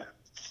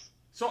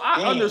 So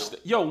I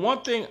understand. Yo,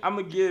 one thing let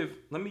me give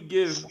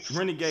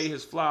Renegade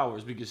his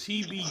flowers because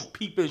he be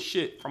peeping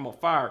shit from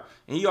afar,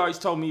 and he always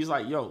told me, he's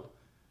like, yo,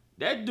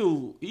 that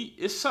dude,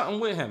 it's something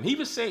with him. He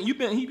been saying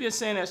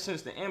saying that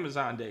since the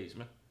Amazon days,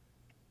 man.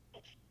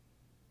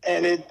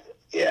 And it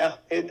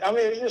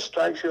just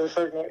strikes you a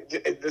certain way.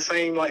 The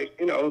same, like,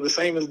 you know, the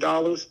same as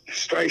dollars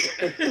strikes.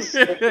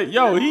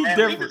 Yo, he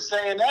different. Been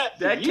saying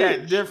that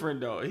cat different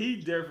though. He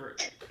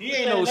different. He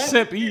ain't no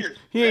simp. He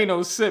ain't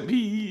no simp.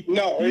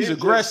 He's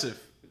aggressive.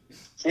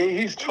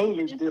 He's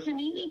totally different.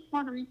 He's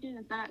Puerto Rican,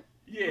 is that?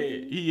 Yeah,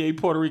 he ain't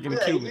Puerto Rican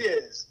and Cuban. He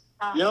is.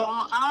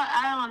 Well,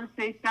 I want to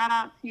say shout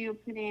out to you,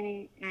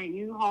 Panini, and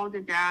you hold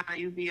it down, and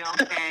you be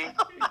okay.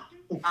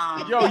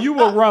 Yo, you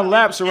will run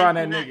laps around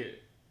that nigga.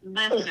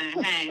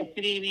 Listen, hey,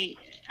 Panini,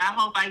 I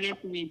hope I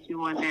get to meet you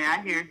one day.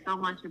 I hear so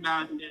much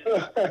about you.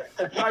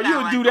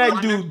 You do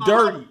that dude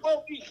dirty.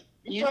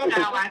 You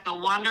sound like a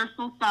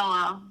wonderful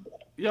fellow.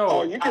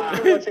 Yo, you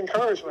give too much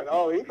encouragement.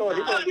 Oh, he's gonna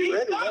be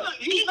ready.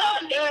 He's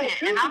gonna need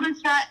it, and I'm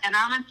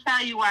gonna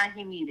tell you why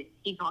he need it.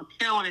 He gonna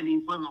kill one of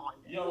these women one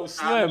day. Yo,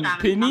 Slim,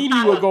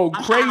 Panini will go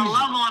crazy.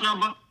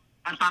 I'm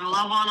trying to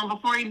love on him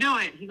before he do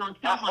it. He gonna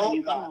kill one of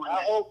these women one day.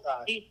 I hope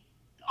not.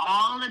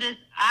 All of this,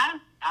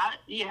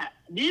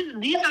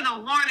 these are the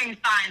warning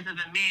signs of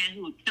a man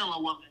who would kill a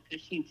woman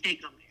because she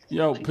take him there.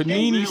 Yo,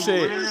 Panini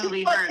said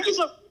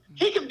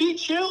he can be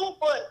chill,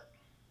 but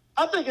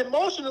I think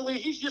emotionally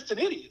he's just an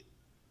idiot.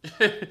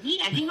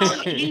 Yeah, he's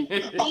trying to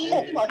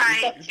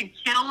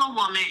kill a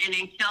woman and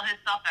then kill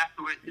himself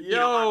afterwards.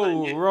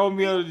 Yo,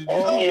 Romeo, he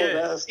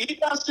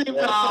got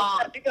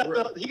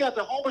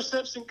the Homer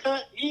Simpson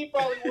cut. He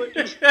probably wouldn't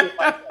do shit like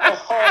that.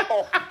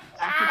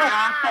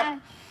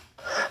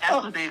 That's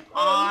what they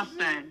all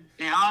say.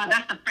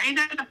 Ain't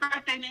that the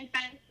first thing they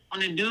say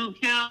when the dude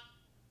killed?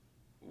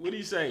 What do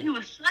you say? He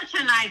was such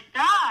a nice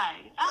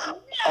guy.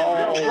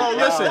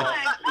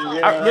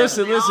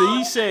 Listen.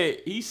 He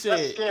said. He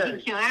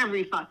kill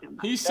every fucking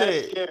body. He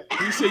said,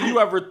 you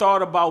ever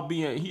thought about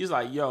being? He's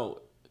like, yo,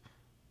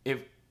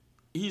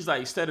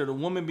 instead of the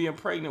woman being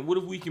pregnant, what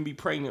if we can be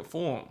pregnant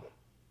for him?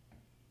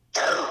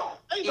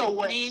 Ain't no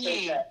way he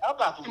said that. I'm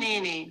not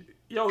believing it.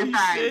 Yo, he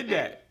said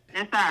that.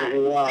 That's all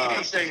right. Wow. He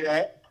didn't say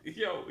that.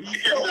 Yo, he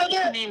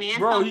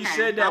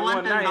said that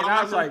one night, and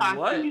I was like,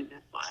 what?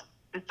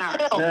 It's all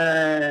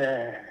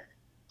right.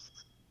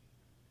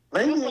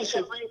 Maybe we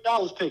should Reem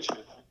Dollars picture.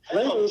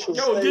 Yo,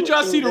 did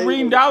y'all see the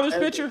Reem Dollars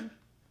picture?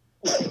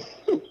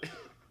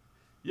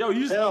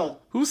 Yo,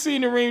 who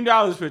seen the Reem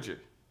Dollars picture?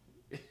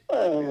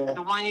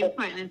 The one you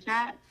put in the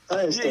chat?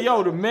 Yeah,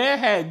 yo, the man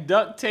had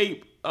duct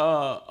tape,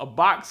 a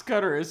box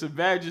cutter, and some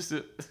badges.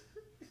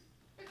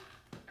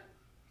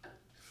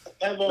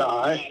 That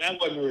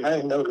wasn't real. I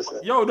didn't notice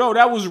that. Yo, no,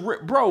 that was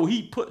bro.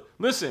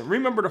 Listen.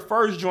 Remember the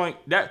first joint?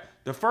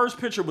 The first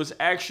picture was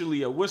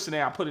actually what's the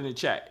name I put in the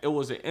chat? It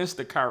was an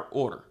Instacart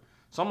order.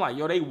 So I'm like,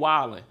 yo, they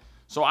wildin'.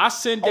 So I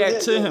sent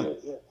that to him.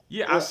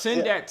 Yeah, I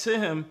sent that to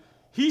him.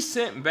 He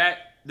sent back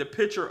the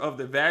picture of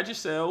the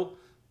Vagisil,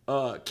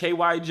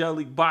 KY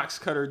jelly, box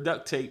cutter,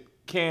 duct tape,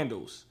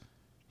 candles.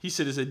 He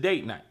said it's a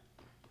date night.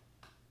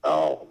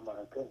 Oh my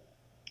goodness.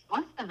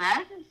 What's the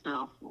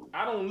Vagisil for?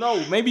 I don't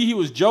know. Maybe he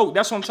was joking.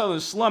 That's what I'm telling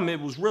Slum. It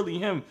was really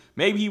him.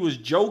 Maybe he was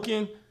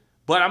joking,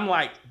 but I'm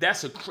like,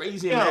 that's a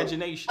crazy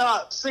imagination.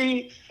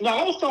 See, now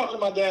I was talking to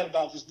my dad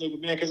about this nigga,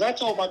 man, because I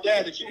told my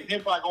dad that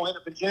him probably gonna end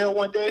up in jail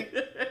one day.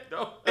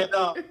 No. And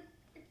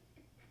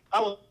I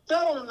was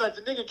telling him that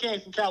the nigga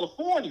came from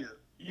California,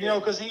 you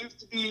know, because he used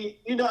to be,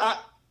 you know,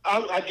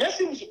 I guess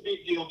he was a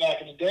big deal back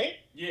in the day.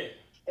 Yeah.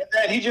 And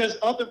that he just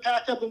up and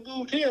packed up and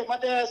moved here. My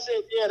dad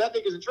said, yeah, that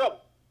nigga's in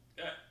trouble.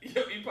 He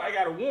probably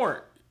got a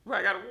warrant.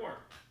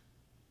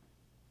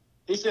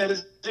 He said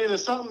it's either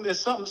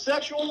something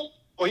sexual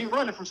or he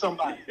running from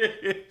somebody.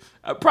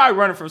 Probably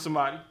running from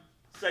somebody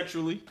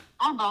sexually.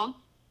 Almost.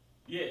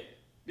 Yeah.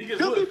 Because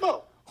Could be look,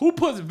 both. who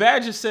puts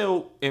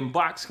Vagisil in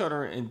box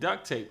cutter and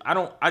duct tape?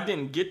 I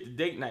didn't get the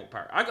date night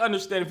part. I can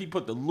understand if he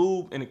put the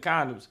lube and the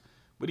condoms,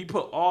 but he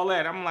put all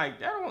that. I'm like,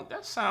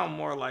 that sound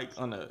more like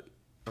on a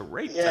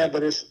rape. Yeah, type.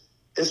 but it's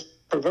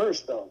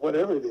perverse though.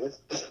 Whatever it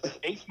is.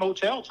 Ace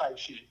Motel type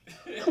shit.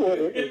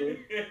 Whatever it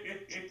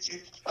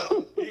is.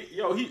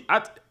 Yo, he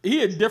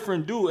a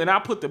different dude, and I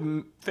put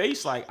the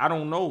face like I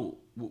don't know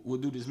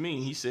what do this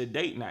mean. He said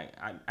date night.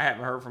 I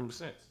haven't heard from him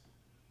since.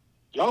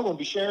 Y'all gonna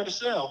be sharing the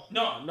cell.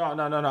 No.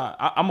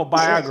 I'm a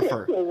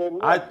biographer.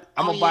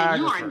 I'm a biographer.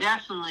 You are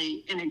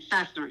definitely an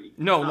accessory.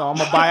 No, I'm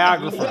a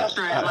biographer.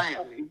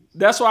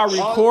 That's why I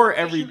record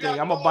everything.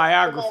 I'm a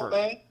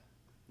biographer.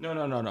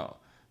 No.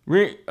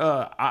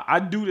 I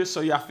do this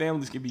so y'all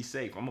families can be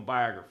safe. I'm a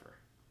biographer.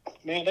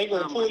 Man, they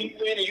gonna pull you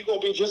in and you gonna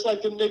be just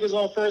like them niggas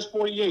on First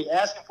 48,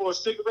 asking for a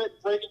cigarette,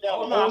 breaking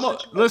down the whole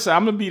situation. Listen,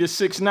 I'm gonna be the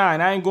 6'9".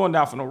 I ain't going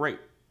down for no rape.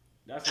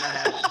 That's not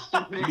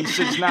happening. Be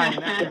 6'9"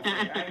 now.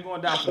 I ain't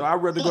going down for no.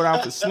 I'd rather go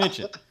down for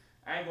snitching.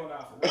 I ain't going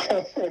down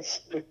for rape.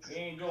 We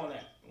ain't going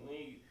that.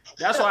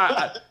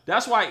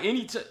 That's why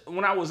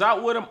when I was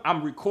out with him,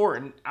 I'm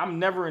recording. I'm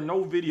never in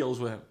no videos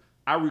with him.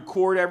 I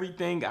record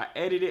everything. I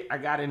edit it. I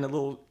got in the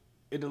little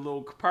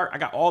part. I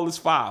got all his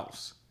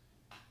files.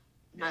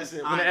 When the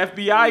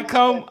FBI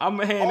come, I'm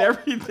gonna hand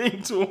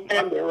everything to him.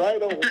 Hand it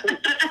right over. Listen,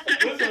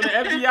 when the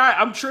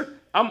FBI,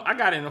 I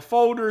got it in the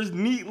folders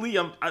neatly.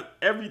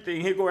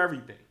 Everything. Here go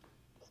everything.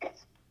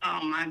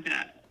 Oh my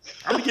God.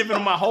 I'm giving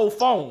him my whole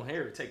phone.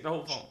 Here, take the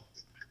whole phone.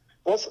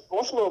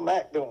 What's Lil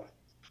Mac doing?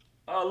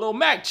 Lil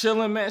Mac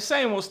chilling, man.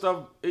 Same old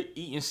stuff.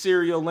 Eating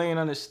cereal, laying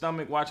on his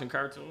stomach, watching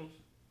cartoons.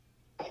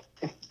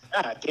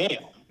 God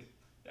damn.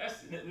 That's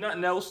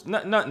nothing else.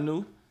 Nothing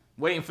new.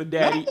 Waiting for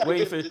daddy.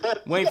 Waiting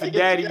for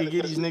daddy to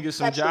get these niggas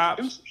some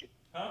jobs.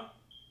 Huh?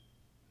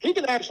 He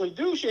can actually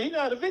do shit. He know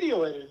how to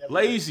video edit.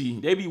 Lazy.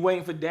 They be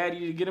waiting for daddy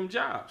to get them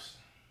jobs.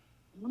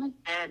 What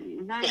daddy?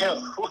 Is that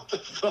Yeah, what the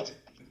fuck?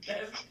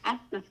 That's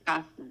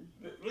disgusting.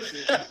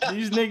 Listen,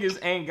 these niggas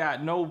ain't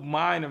got no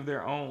mind of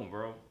their own,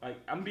 bro. Like,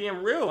 I'm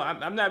being real.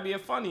 I'm not being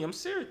funny. I'm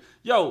serious.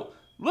 Yo,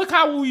 look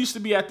how we used to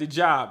be at the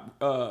job,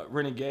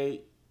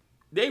 Renegade.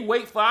 They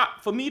wait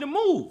for me to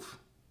move.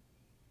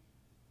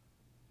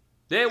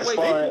 They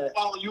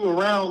follow you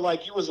around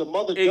like you was a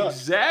mother duck.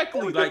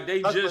 Exactly. Like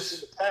they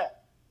just. Yeah.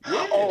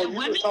 Oh, you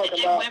women, were talking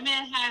about. Women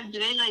have, do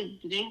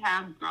they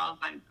have girls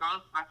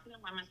talk to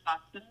them? Women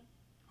talk to them?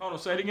 Hold on,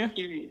 say it again. I'm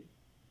curious.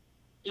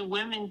 Do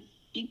women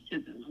speak to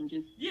them? I'm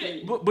just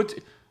curious. but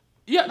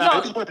yeah,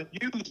 no. Women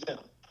use them.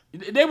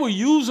 They will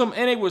use them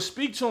and they will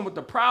speak to them, but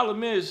the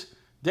problem is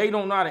they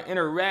don't know how to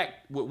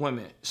interact with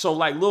women. So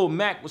like Lil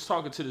Mac was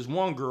talking to this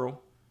one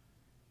girl,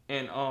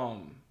 and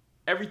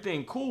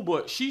everything cool,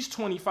 but she's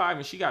 25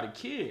 and she got a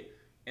kid.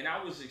 And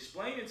I was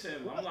explaining to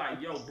him, I'm like,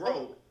 yo,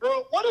 bro,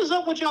 what is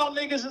up with y'all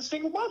niggas and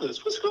single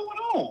mothers? What's going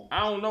on?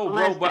 I don't know,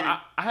 bro, but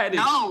I had to.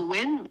 No,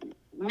 when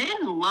men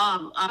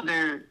love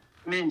other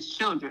men's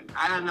children.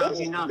 I don't know if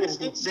you know this.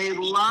 They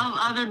love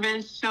other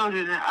men's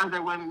children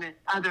and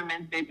other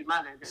men's baby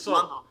mothers.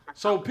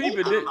 So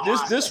people,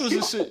 this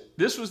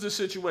was the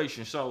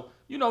situation. So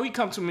he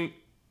come to me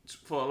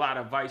for a lot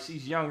of advice.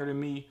 He's younger than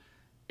me.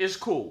 It's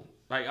cool.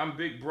 Like, I'm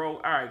big bro.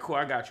 All right, cool.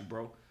 I got you,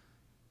 bro.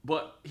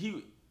 But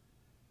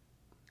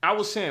I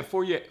was saying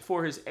for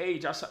his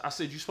age, I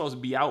said you're supposed to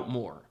be out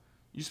more.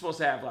 You're supposed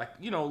to have a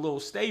little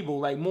stable,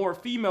 like more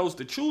females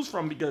to choose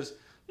from because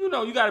you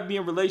got to be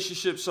in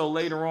relationships. So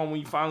later on, when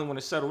you finally want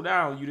to settle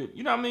down, you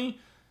know what I mean?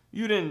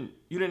 You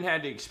didn't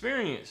have the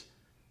experience.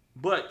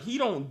 But he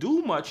don't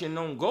do much and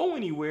don't go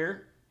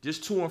anywhere,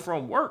 just to and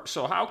from work.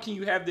 So how can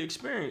you have the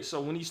experience?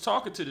 So when he's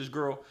talking to this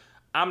girl,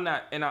 I'm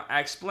not, and I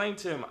explained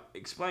to him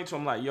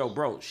like, yo,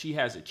 bro, she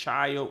has a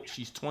child.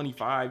 She's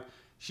 25.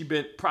 She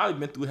probably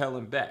been through hell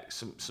and back,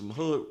 some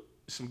hood,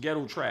 some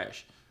ghetto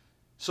trash.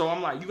 So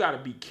I'm like, you gotta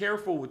be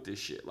careful with this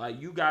shit.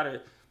 Like you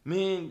gotta,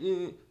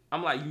 man.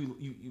 I'm like,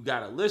 you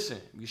gotta listen.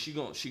 She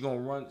gonna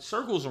run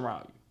circles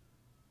around you.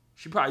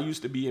 She probably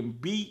used to be in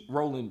beat,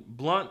 rolling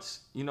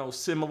blunts,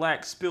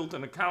 Similac spilt on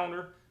the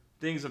counter,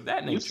 things of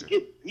that You nature.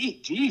 get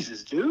beat,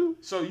 Jesus, dude.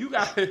 So you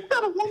got What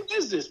kind of woman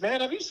is this,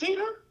 man? Have you seen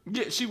her?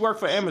 yeah. She worked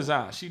for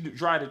Amazon. She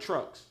drive the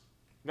trucks.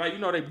 Like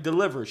they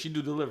deliver. She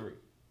do delivery.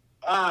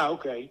 Ah,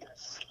 okay.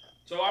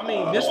 So I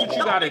mean, this what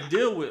you got to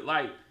deal with.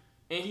 Like,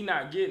 and he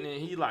not getting it.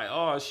 He like,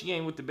 oh, she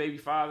ain't with the baby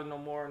father no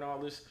more and all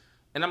this.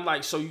 And I'm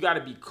like, so you got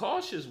to be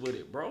cautious with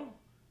it, bro.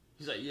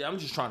 He's like, yeah, I'm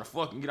just trying to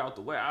fucking get out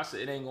the way. I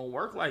said, it ain't gonna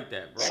work like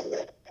that, bro.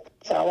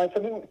 Sound like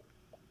Panini.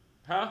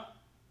 Huh?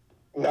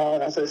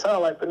 No, I said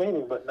sound like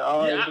Panini, but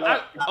no. Yeah, it's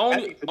not.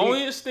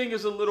 only this thing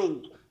is a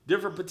little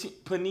different.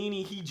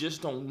 Panini, he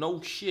just don't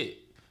know shit.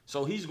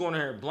 So he's going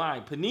there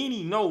blind.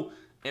 Panini know,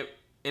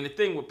 and the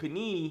thing with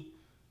Panini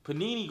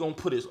gonna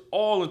put his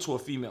all into a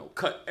female.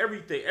 Cut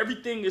everything.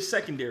 Everything is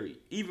secondary.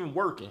 Even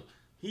working.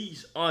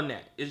 He's on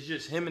that. It's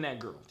just him and that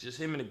girl. Just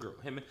him and the girl.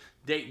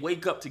 They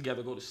wake up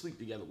together, go to sleep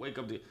together, wake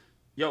up together.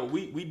 Yo,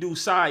 we do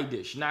side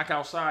dish, knock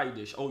out side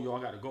dish. Oh, yo,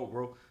 I gotta go,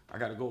 bro. I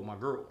gotta go with my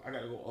girl. I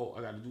gotta go. Oh,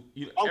 I gotta do.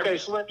 Okay,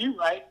 Slim, you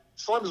right.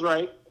 Slim's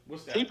right.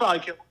 What's that? He probably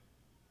killed her.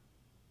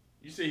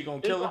 You say he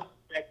gonna kill her?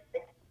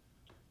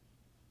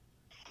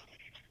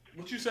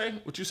 What you say?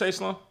 What you say,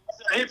 Slum?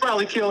 He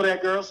probably killed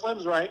that girl.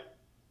 Slim's right.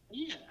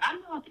 Yeah, I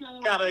know.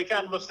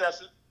 Kind of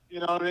obsessive. You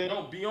know what I mean?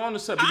 No, be on the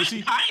subject. Because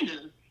he,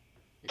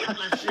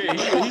 Kind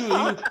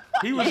of.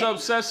 he was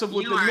obsessive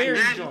with You the are a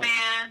marriage good joint.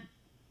 man.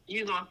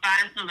 You're going to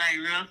find somebody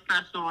real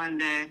special one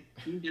day.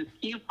 You just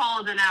keep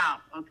holding out,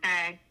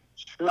 okay?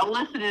 Don't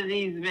listen to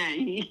these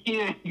men.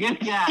 You're a good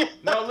guy.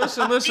 No,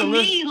 listen. He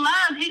need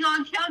love. He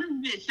going to kill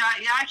this bitch.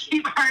 Y'all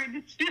keep hurting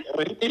the shit.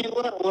 Well,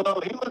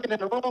 he looking in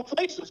the wrong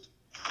places.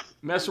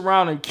 Mess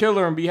around and kill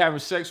her and be having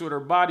sex with her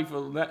body for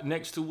the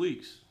next 2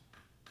 weeks.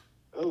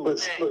 But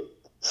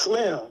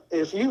Slim,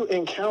 if you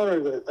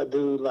encountered a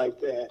dude like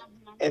that,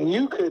 and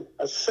you could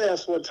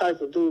assess what type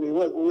of dude he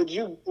was, would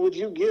you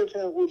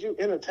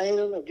entertain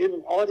him or give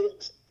him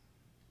audience?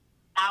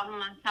 I'm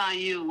going to tell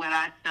you what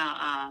I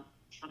tell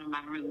one of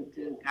my really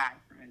good guy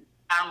friends.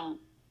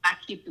 I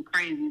keep the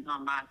crazies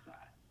on my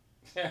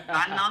side. If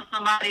I know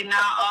somebody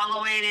not all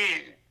the way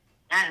there,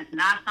 that is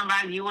not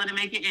somebody you want to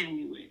make an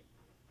enemy with.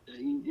 So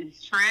you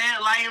just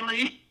tread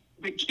lightly,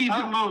 but keep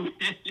it moving.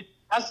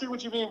 I see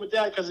what you mean with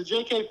that, because the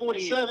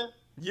JK-47,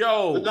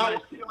 Yo. the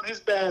dog was on his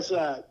bad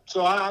side.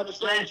 So I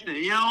understand. Listen,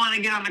 you don't want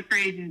to get on the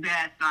crazy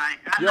bad side.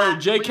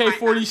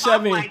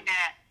 JK-47, like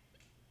that.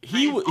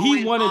 he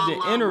always wanted fall in the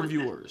love with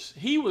interviewers.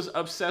 He was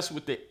obsessed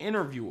with the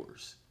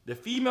interviewers. The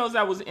females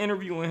that was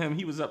interviewing him,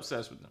 he was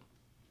obsessed with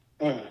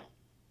them.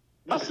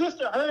 My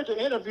sister heard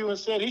the interview and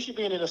said he should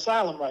be in an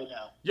asylum right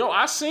now. Yo,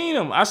 I seen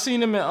him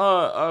in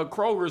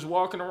Kroger's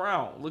walking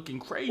around looking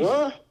crazy.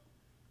 What?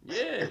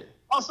 Yeah.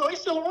 Oh, so he's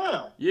still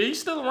around? Yeah, he's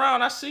still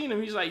around. I seen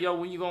him. He's like, yo,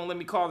 when you gonna let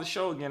me call the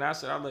show again? I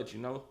said, I'll let you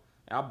know.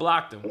 I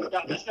blocked him.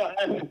 That's not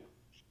happening.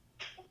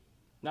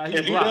 Now If he's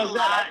he blocked. does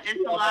that,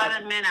 It's a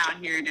lot of men out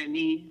here that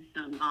need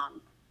some.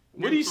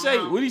 What did he say?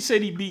 What did he say?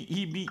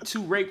 He beat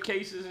 2 rape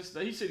cases and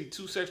stuff. He said he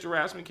 2 sexual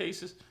harassment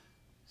cases.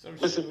 Some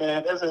shit. Listen,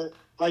 man,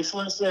 like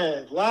Slim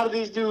said, a lot of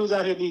these dudes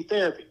out here need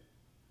therapy.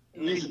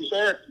 Need some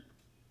therapy.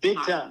 Big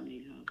time.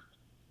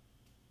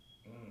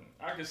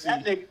 I can see.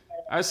 That nigga,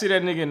 I see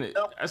that nigga.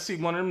 I see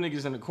one of them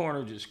niggas in the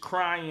corner just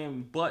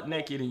crying, butt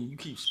naked, and you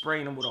keep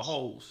spraying him with a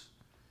hose.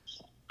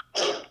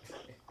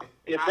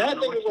 if I that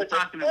don't know what nigga you're was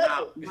talking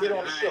about. get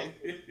on the show.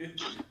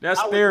 That's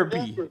I would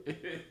therapy. never-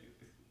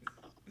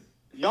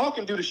 Y'all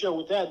can do the show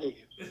with that nigga.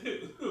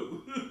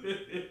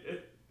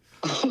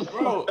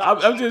 Bro,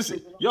 I'm just,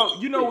 yo,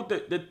 you know what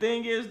the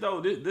thing is, though?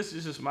 This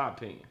is just my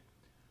opinion.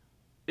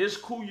 It's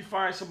cool you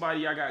find somebody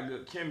y'all got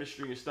good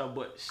chemistry and stuff,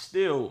 but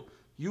still,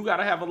 you got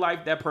to have a life.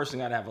 That person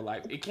got to have a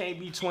life. It can't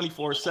be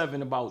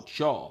 24/7 about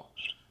y'all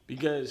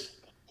because,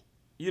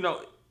 you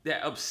know,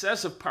 that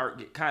obsessive part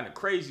get kind of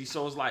crazy.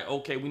 So it's like,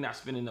 okay, we not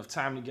spending enough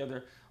time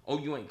together. Oh,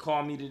 you ain't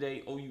called me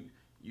today. Oh,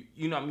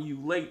 you know what I mean? You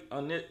late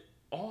on it.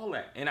 All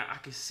that. And I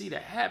can see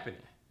that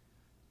happening.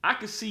 I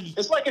can see.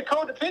 It's like a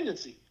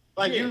codependency.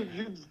 Like Yeah.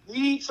 you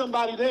need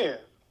somebody there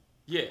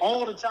Yeah.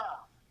 all the time.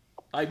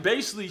 Like,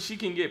 basically, she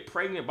can get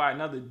pregnant by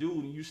another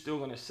dude and you still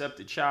gonna accept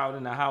the child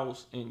in the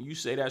house and you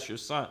say that's your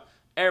son.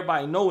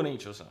 Everybody know it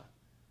ain't your son.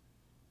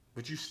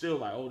 But you still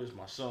like, oh, this is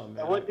my son,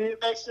 man. And what did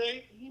they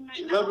say? He might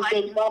You not love your like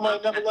baby you. mama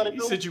and never let it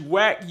You go? said you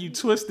whack, you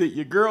twisted,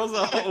 your girl's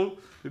old,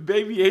 the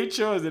baby ain't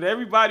yours, and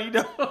everybody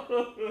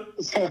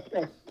knows.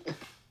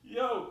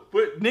 Yo,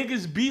 but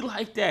niggas be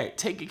like that,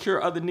 taking care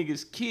of other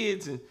niggas'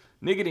 kids, and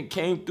nigga done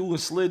came through and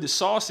slid the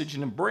sausage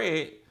and the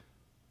bread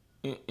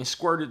and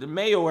squirted the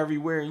mayo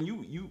everywhere, and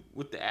you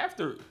with the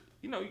after,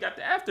 you know, you got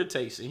the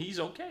aftertaste, and he's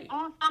okay.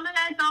 Oh, some of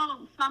that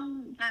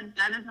don't. That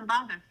doesn't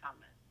bother some.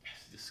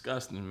 It's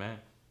disgusting, man.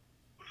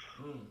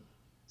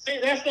 See,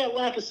 that's that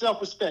lack of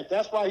self-respect.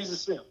 That's why he's a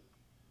simp.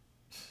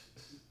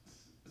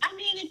 I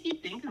mean, if you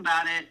think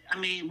about it, I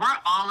mean, we're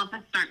all of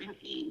a certain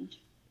age.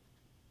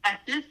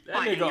 At this That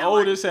point, nigga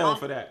old as hell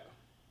for that.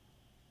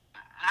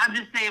 I'm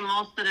just saying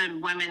most of the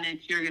women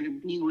that you're going to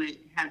be with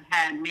have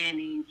had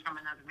mayonnaise from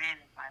another man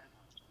inside of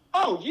them.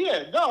 Oh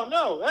yeah,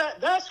 no,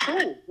 that's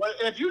cool. But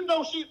if you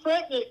know she's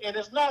pregnant and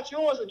it's not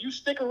yours, and you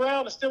stick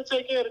around and still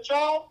take care of the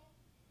child,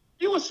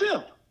 you a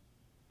simp.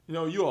 You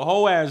know, you a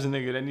whole ass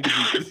nigga that need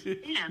to be.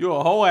 Yeah. You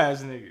a whole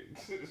ass nigga.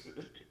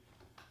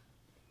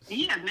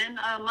 Yeah, men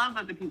love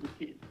other people's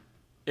kids.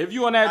 If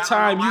you on that I don't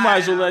time, know you why might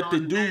as well I let the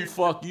don't dude know.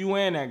 fuck you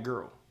and that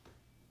girl.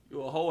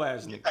 You a whole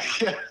ass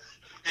nigga.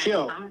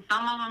 Yo, Some of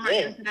them are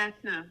Yeah. into that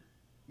too.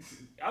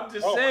 I'm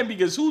just saying,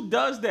 because who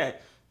does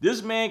that?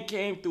 This man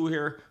came through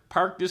here,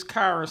 parked this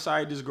car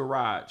inside this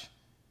garage,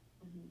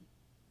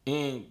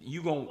 and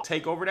you gonna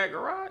take over that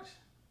garage?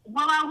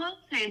 Well, I will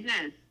say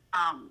this.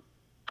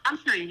 I'm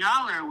sure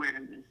y'all are aware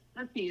of this.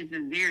 Pussy is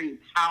a very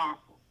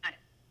powerful sex.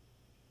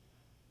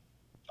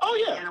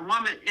 oh yeah.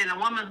 And a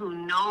woman who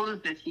knows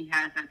that she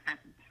has that type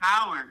of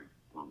power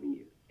over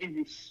you is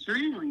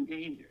extremely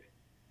dangerous.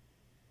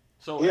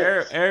 So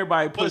Yes.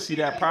 everybody pussy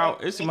that power.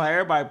 It's my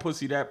everybody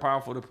pussy that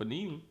powerful to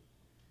Panini.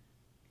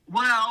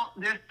 Well,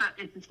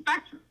 it's a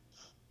spectrum,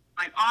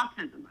 like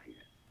autism, I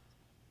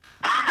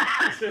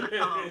guess. So,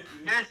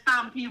 there's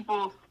some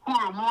people who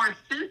are more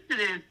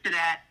sensitive to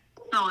that,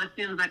 so it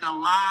seems like a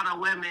lot of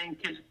women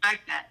can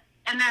affect that.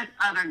 And there's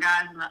other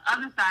guys on the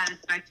other side of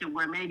the spectrum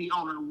where maybe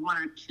only one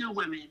or two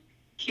women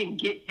can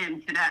get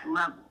him to that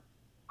level.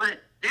 But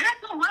there's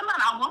a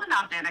woman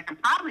out there that can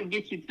probably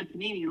get you to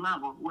Panini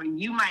level, where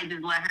you might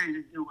just let her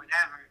just do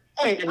whatever.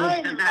 Hey, And I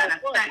ain't to even that gonna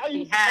front. effect I she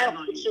used to has talk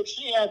on to you. chick.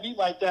 She had me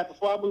like that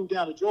before I moved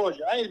down to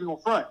Georgia. I ain't even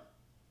gonna front.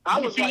 I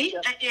was See,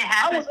 like that. it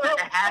happens I was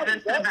to the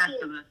that best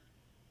shit- of us.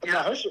 Nah,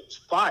 Yeah, her shit was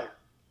fire.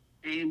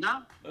 there you go.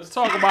 Let's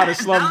talk about it,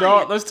 Slum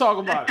Dog. Let's talk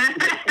about it.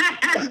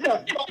 I'm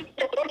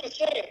just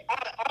saying,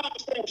 I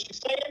understand what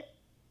she's saying.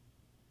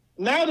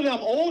 Now that I'm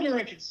older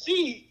and can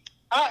see,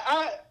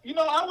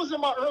 I was in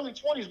my early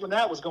 20s when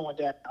that was going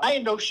down. I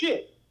ain't know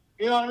shit.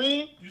 You know what I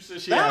mean? You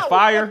said she Now- had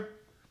fire.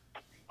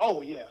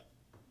 Oh yeah.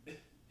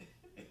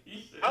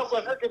 I was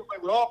like her getting away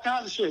with all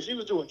kinds of shit. She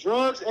was doing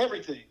drugs,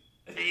 everything.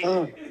 There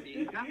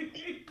you go.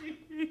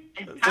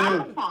 It's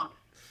powerful.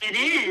 It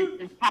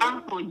is. It's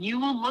powerful. You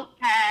will look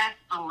past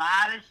a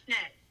lot of shit.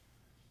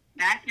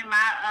 Back in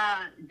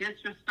my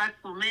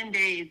disrespectful men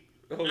days,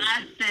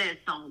 I said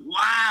some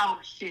wild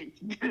shit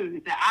to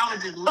dudes that I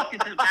would just look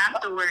at them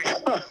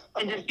afterwards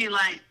and just be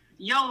like,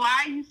 yo,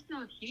 why are you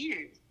still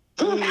here?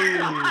 Oh I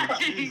my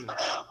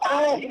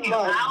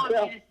would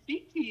God. need to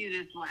speak to you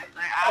this way.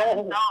 Like, I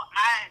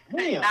could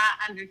Damn. not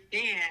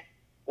understand.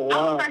 I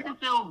Wow. was starting to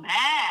feel bad.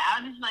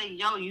 I was just like,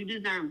 yo, you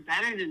deserve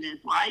better than this.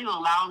 Why are you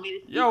allowing me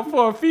to speak? Yo,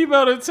 for a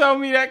female to tell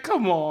me that,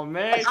 come on,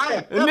 man. I A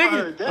ain't never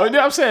heard that.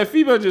 I'm saying,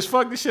 female just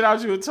fucked the shit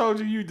out you and told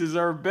you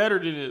deserve better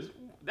than this.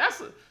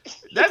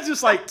 That's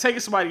just like taking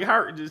somebody's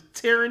heart and just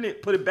tearing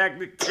it, put it back,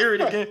 tear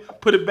it again,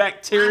 put it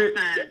back, tear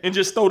it, and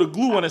just throw the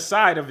glue on the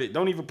side of it.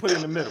 Don't even put it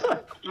in the middle.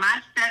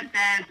 My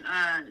stepdad's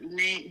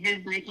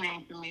his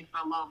nickname for me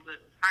for a little bit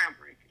was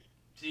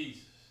Heartbreaker.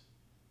 Jesus.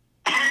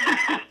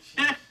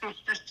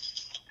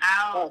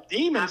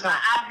 Demon I'm time.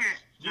 not out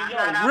here. I'm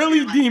not out Really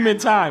there like demon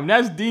that. time.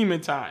 That's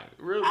demon time.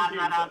 Really I'm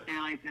demon not out time.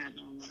 there like that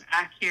no more.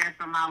 I care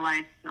for my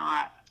life, so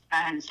I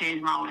had to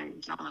change my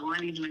ways. I'm like, one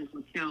of these men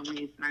will kill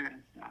me, so I gotta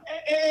stop.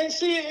 And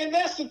see, and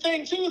that's the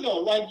thing too, though.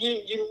 Like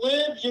you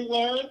live, you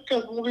learn.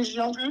 Because when we was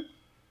younger,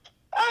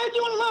 I was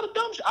doing a lot of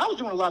dumb shit. I was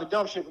doing a lot of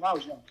dumb shit when I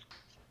was younger.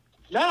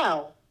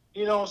 Now,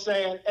 you know what I'm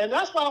saying, and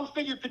that's why I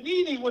figured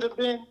Panini would have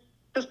been.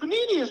 Because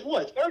Panini is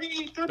what,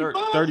 30,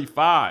 35?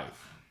 35.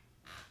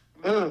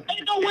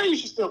 Ain't no way you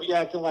should still be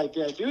acting like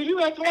that, dude.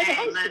 You acting like a Hey,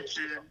 high school.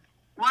 listen.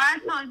 Well, I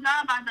told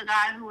y'all about the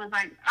guy who was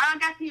like, I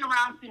guess he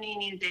around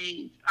Panini's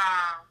age.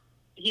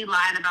 He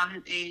lied about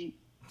his age.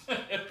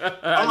 Yeah,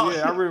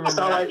 I remember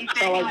Sound that. He like-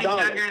 said he was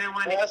dollars. younger than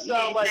what That he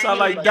sound like- said Sound he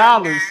like was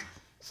dollars. younger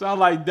Sound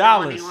like than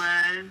dollars.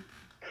 what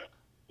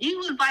he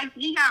was like,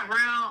 he got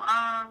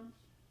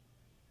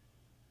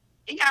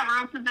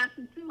real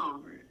possessive too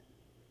over it.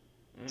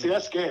 See,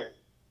 that's scary.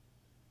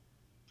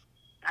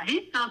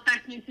 He still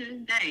texts me to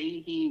this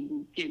day. He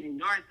getting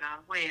ignored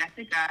though. Wait, I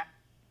think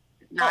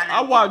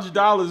I watched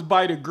Dollars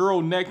bite a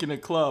girl neck in a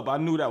club. I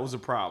knew that was a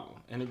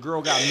problem. And the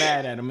girl got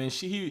mad at him. And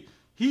he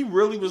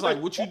really was like,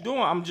 what you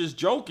doing? I'm just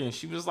joking.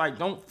 She was like,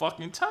 don't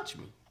fucking touch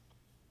me.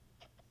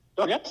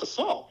 Dog, that's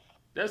assault.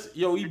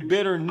 He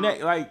bit her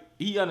neck. Like,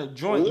 he on a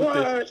joint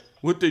What?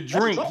 with the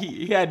drink. assault.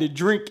 He had the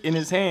drink in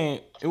his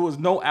hand. It was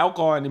no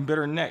alcohol and it bit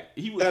her neck.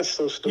 That's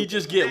so stupid. He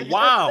just get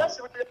wild.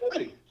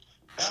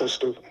 So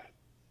stupid.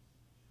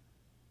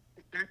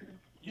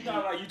 You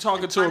know, like you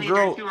talking to a Funny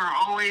girl. that you are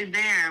always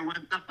there when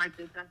stuff like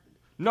this happens.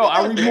 No,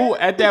 I removed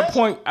at that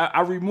point.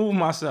 I removed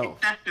myself.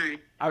 Accessory.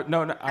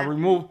 I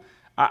removed.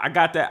 I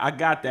got that.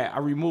 I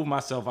removed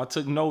myself. I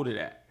took note of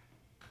that.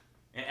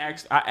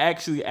 And I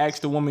actually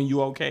asked the woman,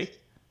 "You okay?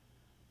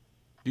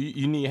 Do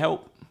you need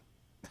help?"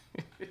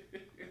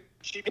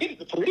 She needed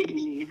the police.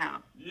 Need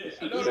help. Yeah,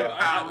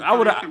 I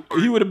would have.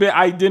 He would have been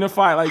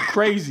identified like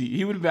crazy.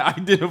 He would have been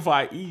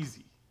identified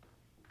easy.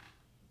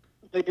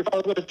 Like if I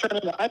was going to turn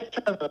into, I'd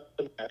turn into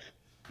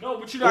No,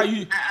 but you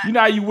know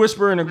how you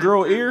whisper in a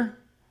girl ear.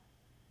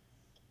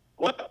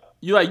 what?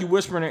 You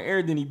whispering in the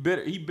air, then he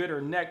bit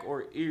her neck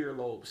or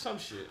earlobe, some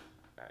shit.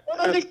 What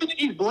are they gonna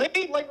eat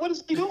blade? Like, what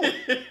is he doing?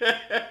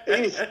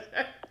 He's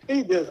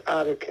just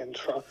out of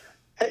control.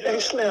 Hey,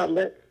 Slim,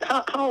 man,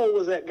 how old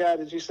was that guy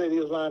that you said he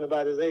was lying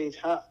about his age?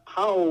 How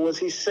old was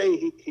he say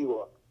he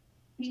was?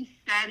 He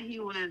said he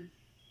was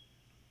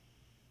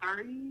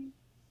 30.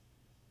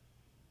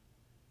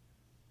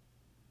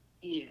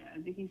 Yeah, I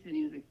think he said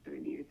he was like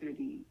 30 or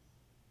 30.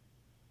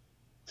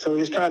 So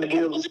he's trying to be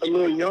a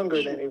little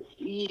younger than him.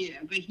 Yeah,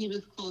 but he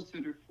was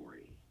closer to 40.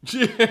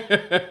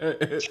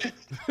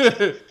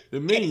 The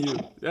menu.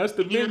 That's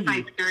the He was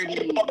menu. like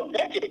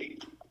 30.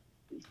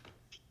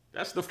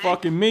 That's the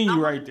fucking menu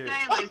right there.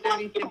 Like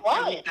 36,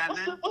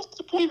 37. What's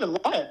the point of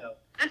lying though?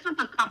 This was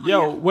a couple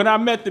Yo, years. when I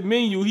met the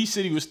menu, he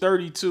said he was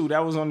 32.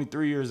 That was only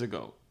 3 years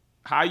ago.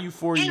 How you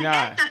 49? In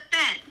his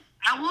defense,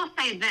 I will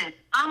say this.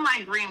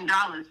 Unlike Green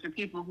Dollars, for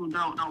people who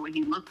don't know what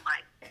he looks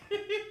like,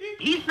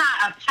 he's not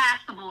a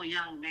passable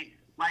young nigga.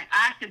 Like,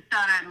 I could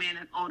tell that man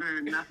is older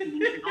than nothing. He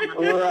don't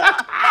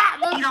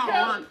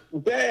look.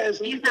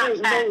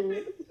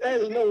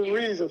 There's no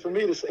reason for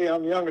me to say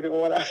I'm younger than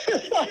what I I'm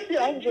just But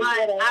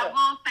what I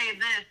will say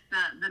this.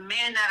 The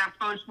man that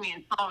approached me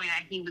and told me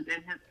that he was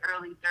in his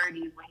early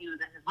 30s when he was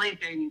in his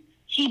late 30s,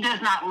 he does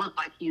not look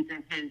like he's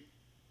in his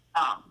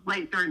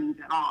late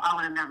 30s at all. I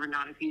would have never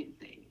known if he didn't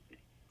say anything.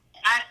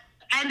 I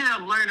ended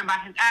up learning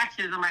about his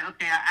actions. I'm like,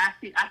 okay, I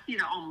see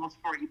the almost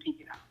 40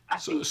 peeking out.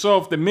 So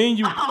if the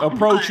menu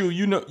approach you,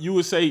 you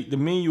would say the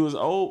menu is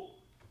old?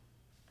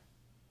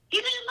 He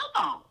didn't look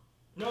old.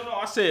 No,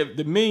 I said if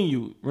the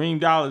menu, Ream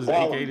Dollars,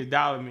 aka the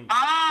dollar menu.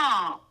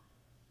 Oh,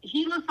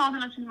 he looks old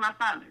enough to be my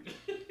father.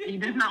 He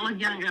does not look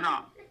young at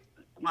all.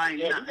 Like,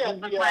 he looks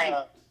like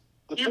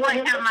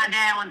him and my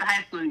dad went to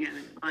high school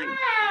together. Like,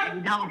 he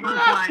don't look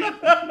like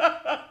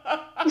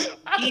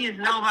he is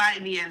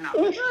nobody to know.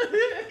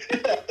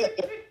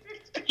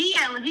 He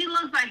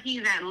looks like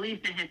he's at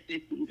least in his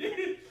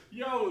 50s.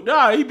 Yo,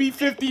 nah, he be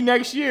 50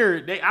 next year.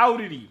 They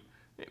outed him.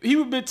 He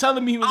would been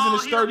telling me he was in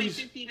his 30s. Be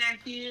 50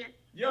 next year.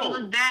 Yo, he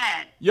was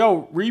bad.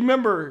 Yo,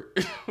 remember?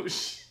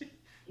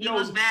 He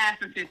was bad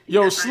for 50.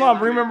 Yo,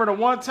 Slump, remember the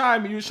one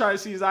time he was trying to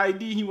see his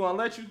ID, he won't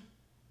let you?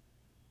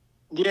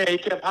 Yeah, he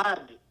kept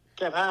hiding it.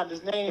 Kept hiding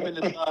his name and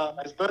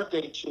his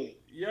birthday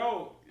shit.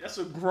 Yo, that's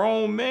a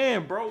grown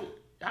man, bro.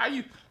 How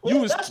you?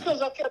 That's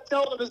because I kept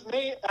telling him his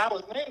name, how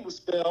his name was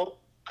spelled.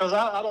 Because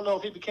I don't know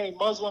if he became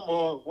Muslim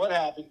or what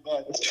happened,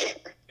 but it's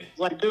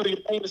like, dude, your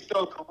name is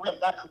spelled Kareem,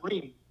 not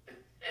Kareem.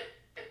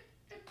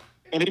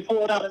 And he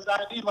pulled out his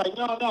ID like,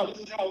 no, this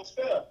is how it's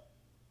spelled.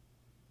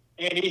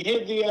 And he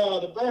hid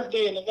the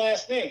birthday and the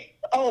last name.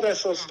 Oh,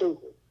 that's so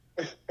stupid.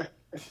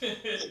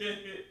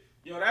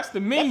 Yo, that's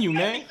the menu,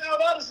 man. He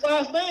found out his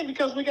last name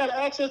because we got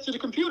access to the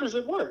computers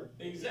at work.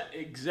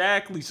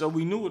 Exactly, so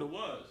we knew what it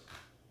was.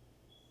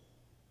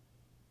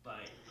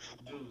 Like,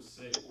 dude's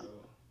sick, bro.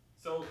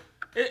 So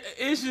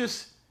it's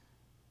just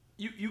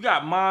you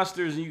got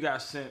monsters and you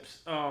got simps.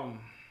 I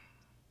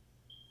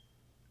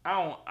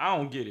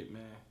don't get it,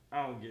 man.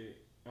 I don't get it.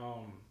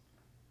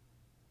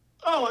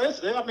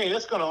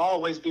 It's gonna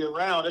always be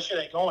around. That shit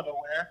ain't going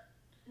nowhere.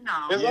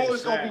 No. There's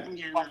always gonna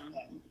be.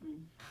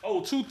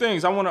 Oh, two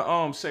things. I want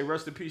to say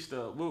rest in peace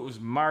to what was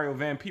Mario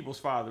Van Peebles'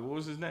 father. What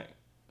was his name?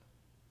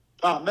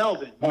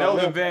 Melvin.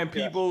 Melvin Van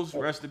Peebles.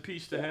 Rest in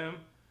peace to him.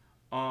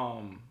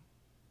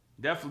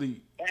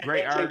 Definitely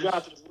great artist.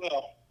 Johnson as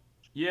well.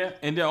 Yeah,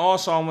 and then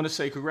also I want to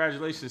say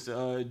congratulations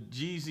to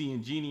Jeezy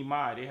and Jeannie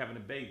Mai. They having a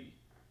baby.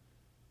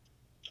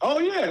 Oh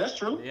yeah, that's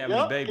true. They having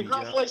a baby.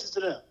 Congratulations to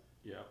them.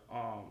 Yeah.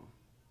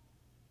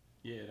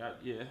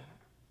 Yeah.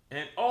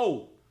 And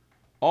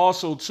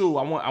also too,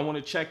 I want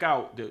to check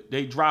out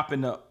they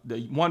dropping the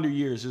Wonder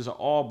Years. There's an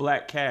all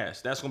black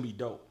cast. That's gonna be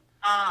dope.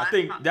 I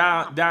think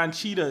Don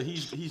Cheetah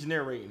he's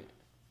narrating it.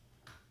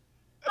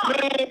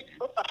 Man,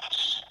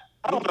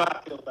 I don't know how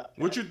I feel about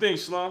that. What you think,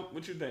 Slum?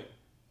 What you think?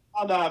 I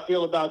don't know how I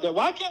feel about that.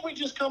 Why can't we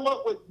just come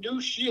up with new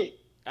shit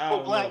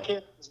for black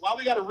characters? Why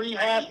we got to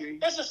rehash?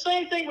 It's the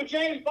same thing with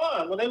James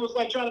Bond when they was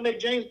like trying to make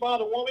James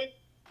Bond a woman.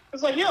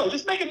 It's like, yo,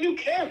 just make a new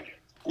character.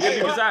 Yeah,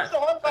 because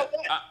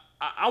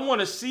I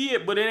want to see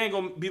it, but it ain't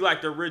gonna be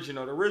like the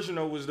original. The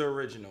original was the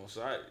original,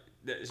 so I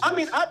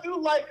do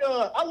like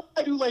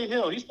Dulé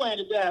Hill. He's playing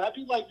the dad. I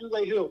do like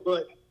Dulé Hill,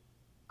 but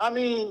I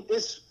mean,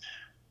 it's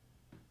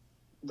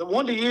the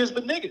Wonder Years,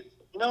 but niggas.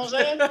 You know what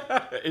I'm saying?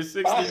 It's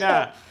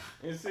 69.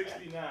 In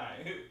 69.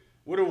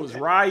 What it was,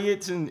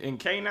 riots and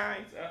K9s? I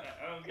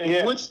don't get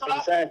Yeah, it.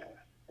 Exactly.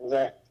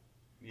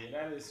 Yeah,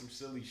 that is some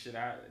silly shit.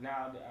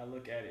 Now I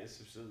look at it, it's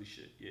some silly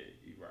shit. Yeah,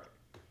 you're right.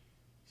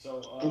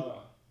 So,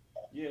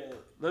 yeah,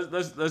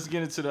 let's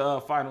get into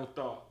the final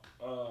thought.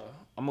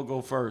 I'm gonna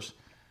go first.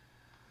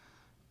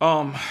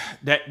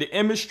 That the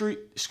industry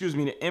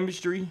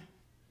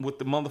with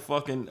the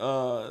motherfucking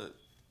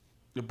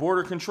the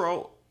border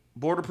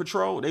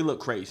patrol, they look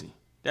crazy.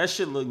 That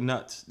shit look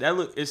nuts.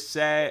 It's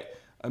sad.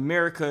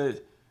 America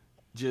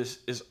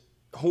just is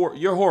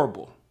you're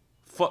horrible.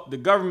 The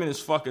government is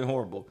fucking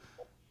horrible.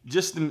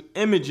 Just the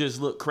images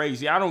look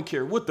crazy. I don't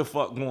care what the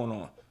fuck going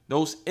on.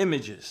 Those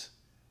images.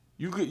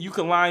 You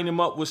could line him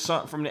up with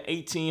something from the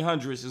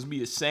 1800s. It's be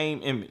the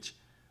same image.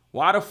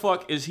 Why the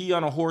fuck is he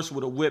on a horse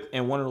with a whip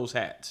and one of those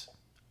hats?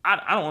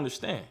 I don't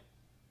understand.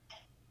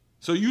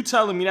 So you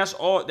telling me that's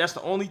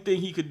the only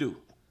thing he could do?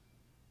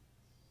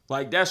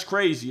 Like, that's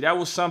crazy. That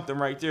was something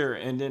right there.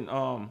 And then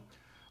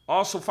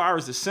also far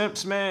as the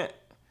simps, man,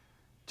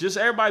 just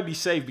everybody be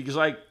safe because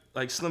like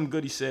Slim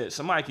Goody said,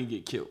 somebody can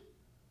get killed.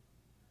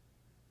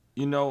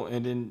 You know,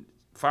 and then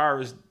far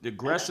as the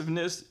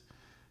aggressiveness,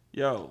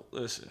 yo,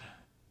 listen.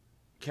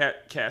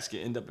 Cats can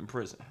end up in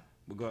prison.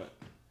 But go ahead.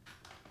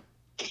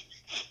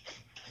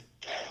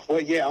 Well,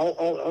 yeah,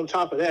 on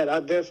top of that, I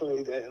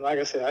definitely, like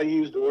I said, I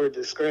use the word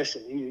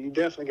discretion. You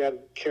definitely got to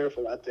be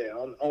careful out there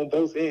on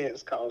both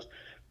ends because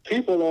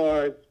people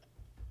are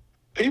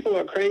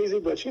crazy,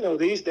 but, you know,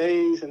 these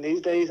days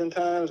and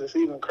times, it's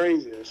even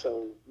crazier.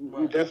 So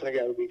you definitely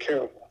got to be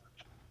careful.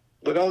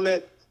 But on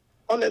that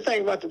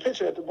thing about the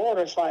picture at the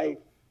border, it's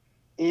like,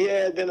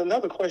 yeah, then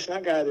another question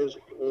I got is,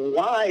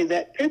 why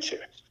that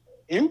picture?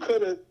 You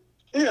could have,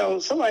 you know,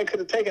 somebody could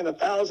have taken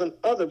 1,000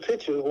 other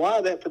pictures.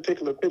 Why that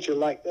particular picture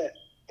like that?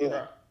 You know.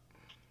 Right.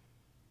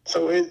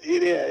 So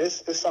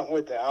it's something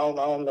with that. I don't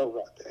know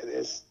about that.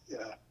 It's, you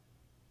know.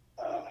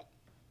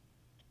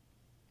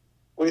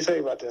 What do you say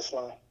about that,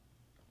 Slum?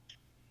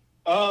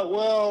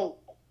 Well,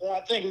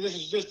 I think this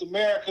is just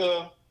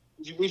America.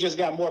 We just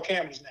got more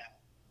cameras now.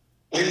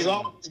 This has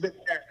always been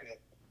America.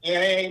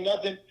 There ain't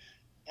nothing.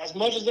 As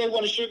much as they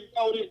want to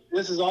sugarcoat it,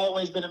 this has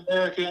always been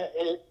America.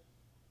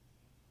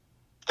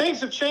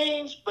 Things have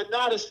changed, but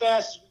not as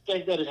fast as we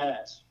think that it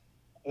has.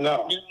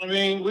 No. You know what I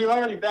mean? We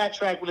already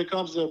backtracked when it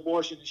comes to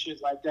abortion and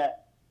shit like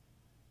that.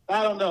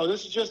 I don't know.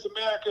 This is just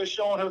America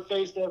showing her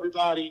face to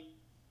everybody,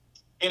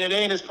 and it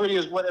ain't as pretty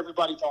as what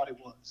everybody thought it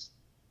was.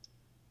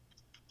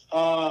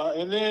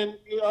 And then,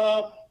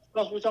 what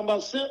else were we talking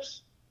about?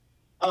 Sips?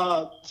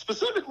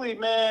 Specifically,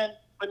 man,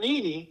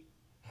 Panini.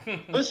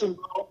 Listen,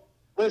 bro.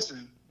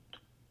 Listen.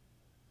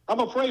 I'm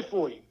going to pray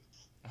for you.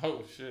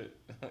 Oh, shit.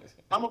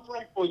 I'm going to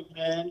pray for you,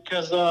 man,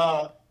 because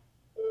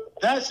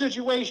that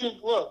situation,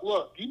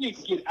 look, you need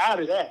to get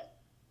out of that.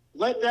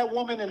 Let that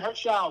woman and her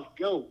child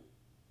go.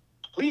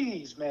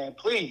 Please, man,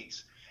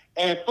 please.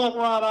 And fuck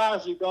Ron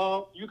Isley,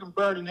 dog. You can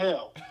burn in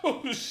hell.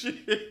 Oh, shit.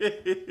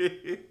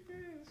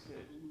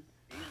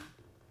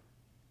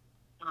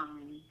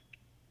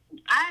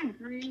 I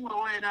agree with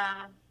what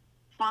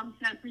Plum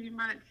said pretty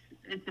much.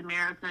 It's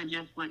America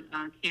just with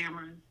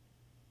cameras.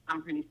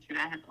 I'm pretty sure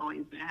that has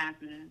always been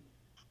happening.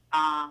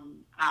 I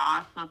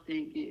also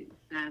think it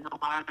says a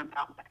lot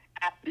about what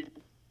happens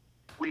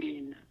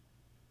when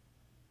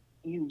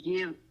you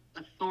give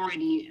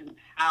authority and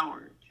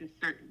power to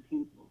certain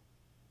people.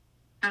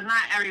 Because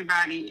not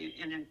everybody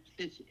in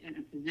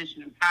a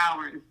position of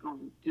power is going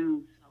to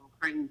do some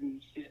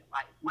crazy shit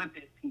like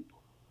whipping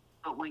people.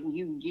 But when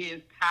you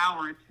give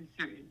power to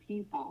certain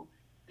people,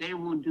 they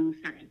will do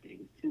certain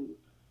things to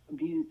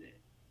abuse it.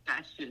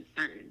 That's just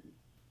certain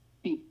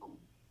people.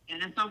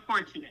 And it's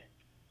unfortunate.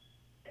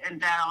 And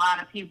that a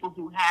lot of people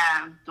who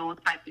have those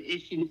types of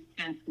issues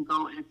tend to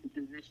go into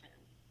positions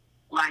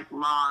like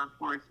law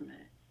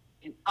enforcement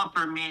and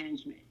upper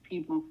management,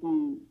 people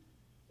who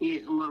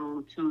get a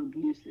little too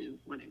abusive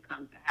when it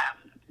comes to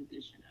having a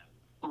position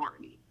of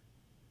authority.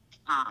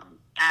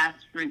 As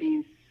for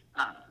these,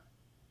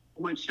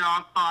 what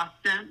y'all call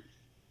simps,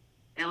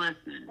 hey,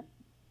 listen,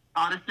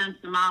 all the simps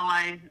in my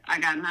life, I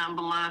got nothing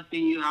but love for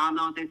you. I don't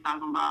know what they're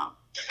talking about.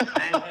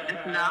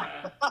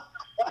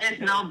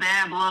 It's no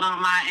bad blood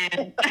on my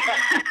end.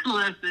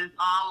 Listen, it's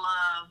all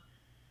love.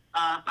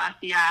 If I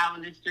see y'all out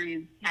in the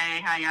streets,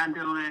 hey, how y'all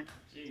doing?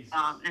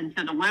 And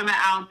to the women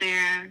out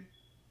there,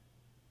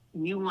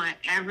 you want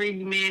every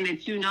man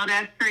that you know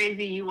that's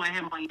crazy, you want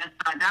him on your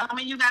side. That don't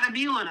mean you got to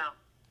be with him.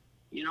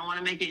 You don't want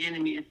to make an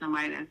enemy of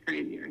somebody that's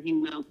crazy or he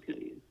will kill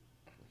you.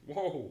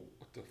 Whoa,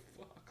 what the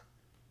fuck?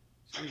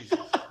 Jesus.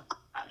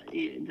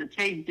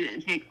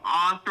 Take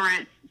all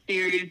threats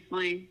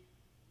seriously.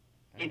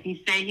 If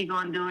he say he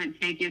gonna do it,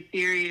 take it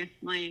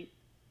seriously.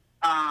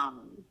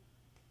 And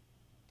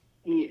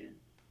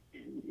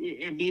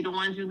be the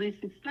ones you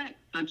least expect.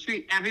 So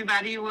treat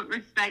everybody with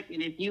respect.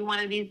 And if you one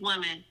of these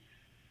women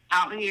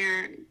out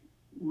here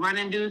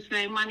running dudes for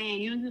their money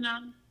and using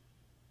them,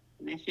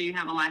 make sure you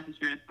have a life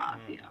insurance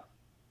policy out.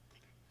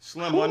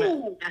 Slim on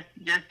it.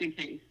 Just in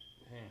case.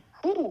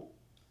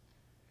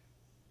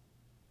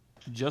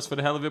 Just for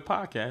the hell of it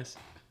podcast.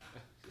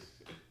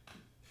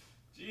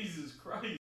 Jesus Christ.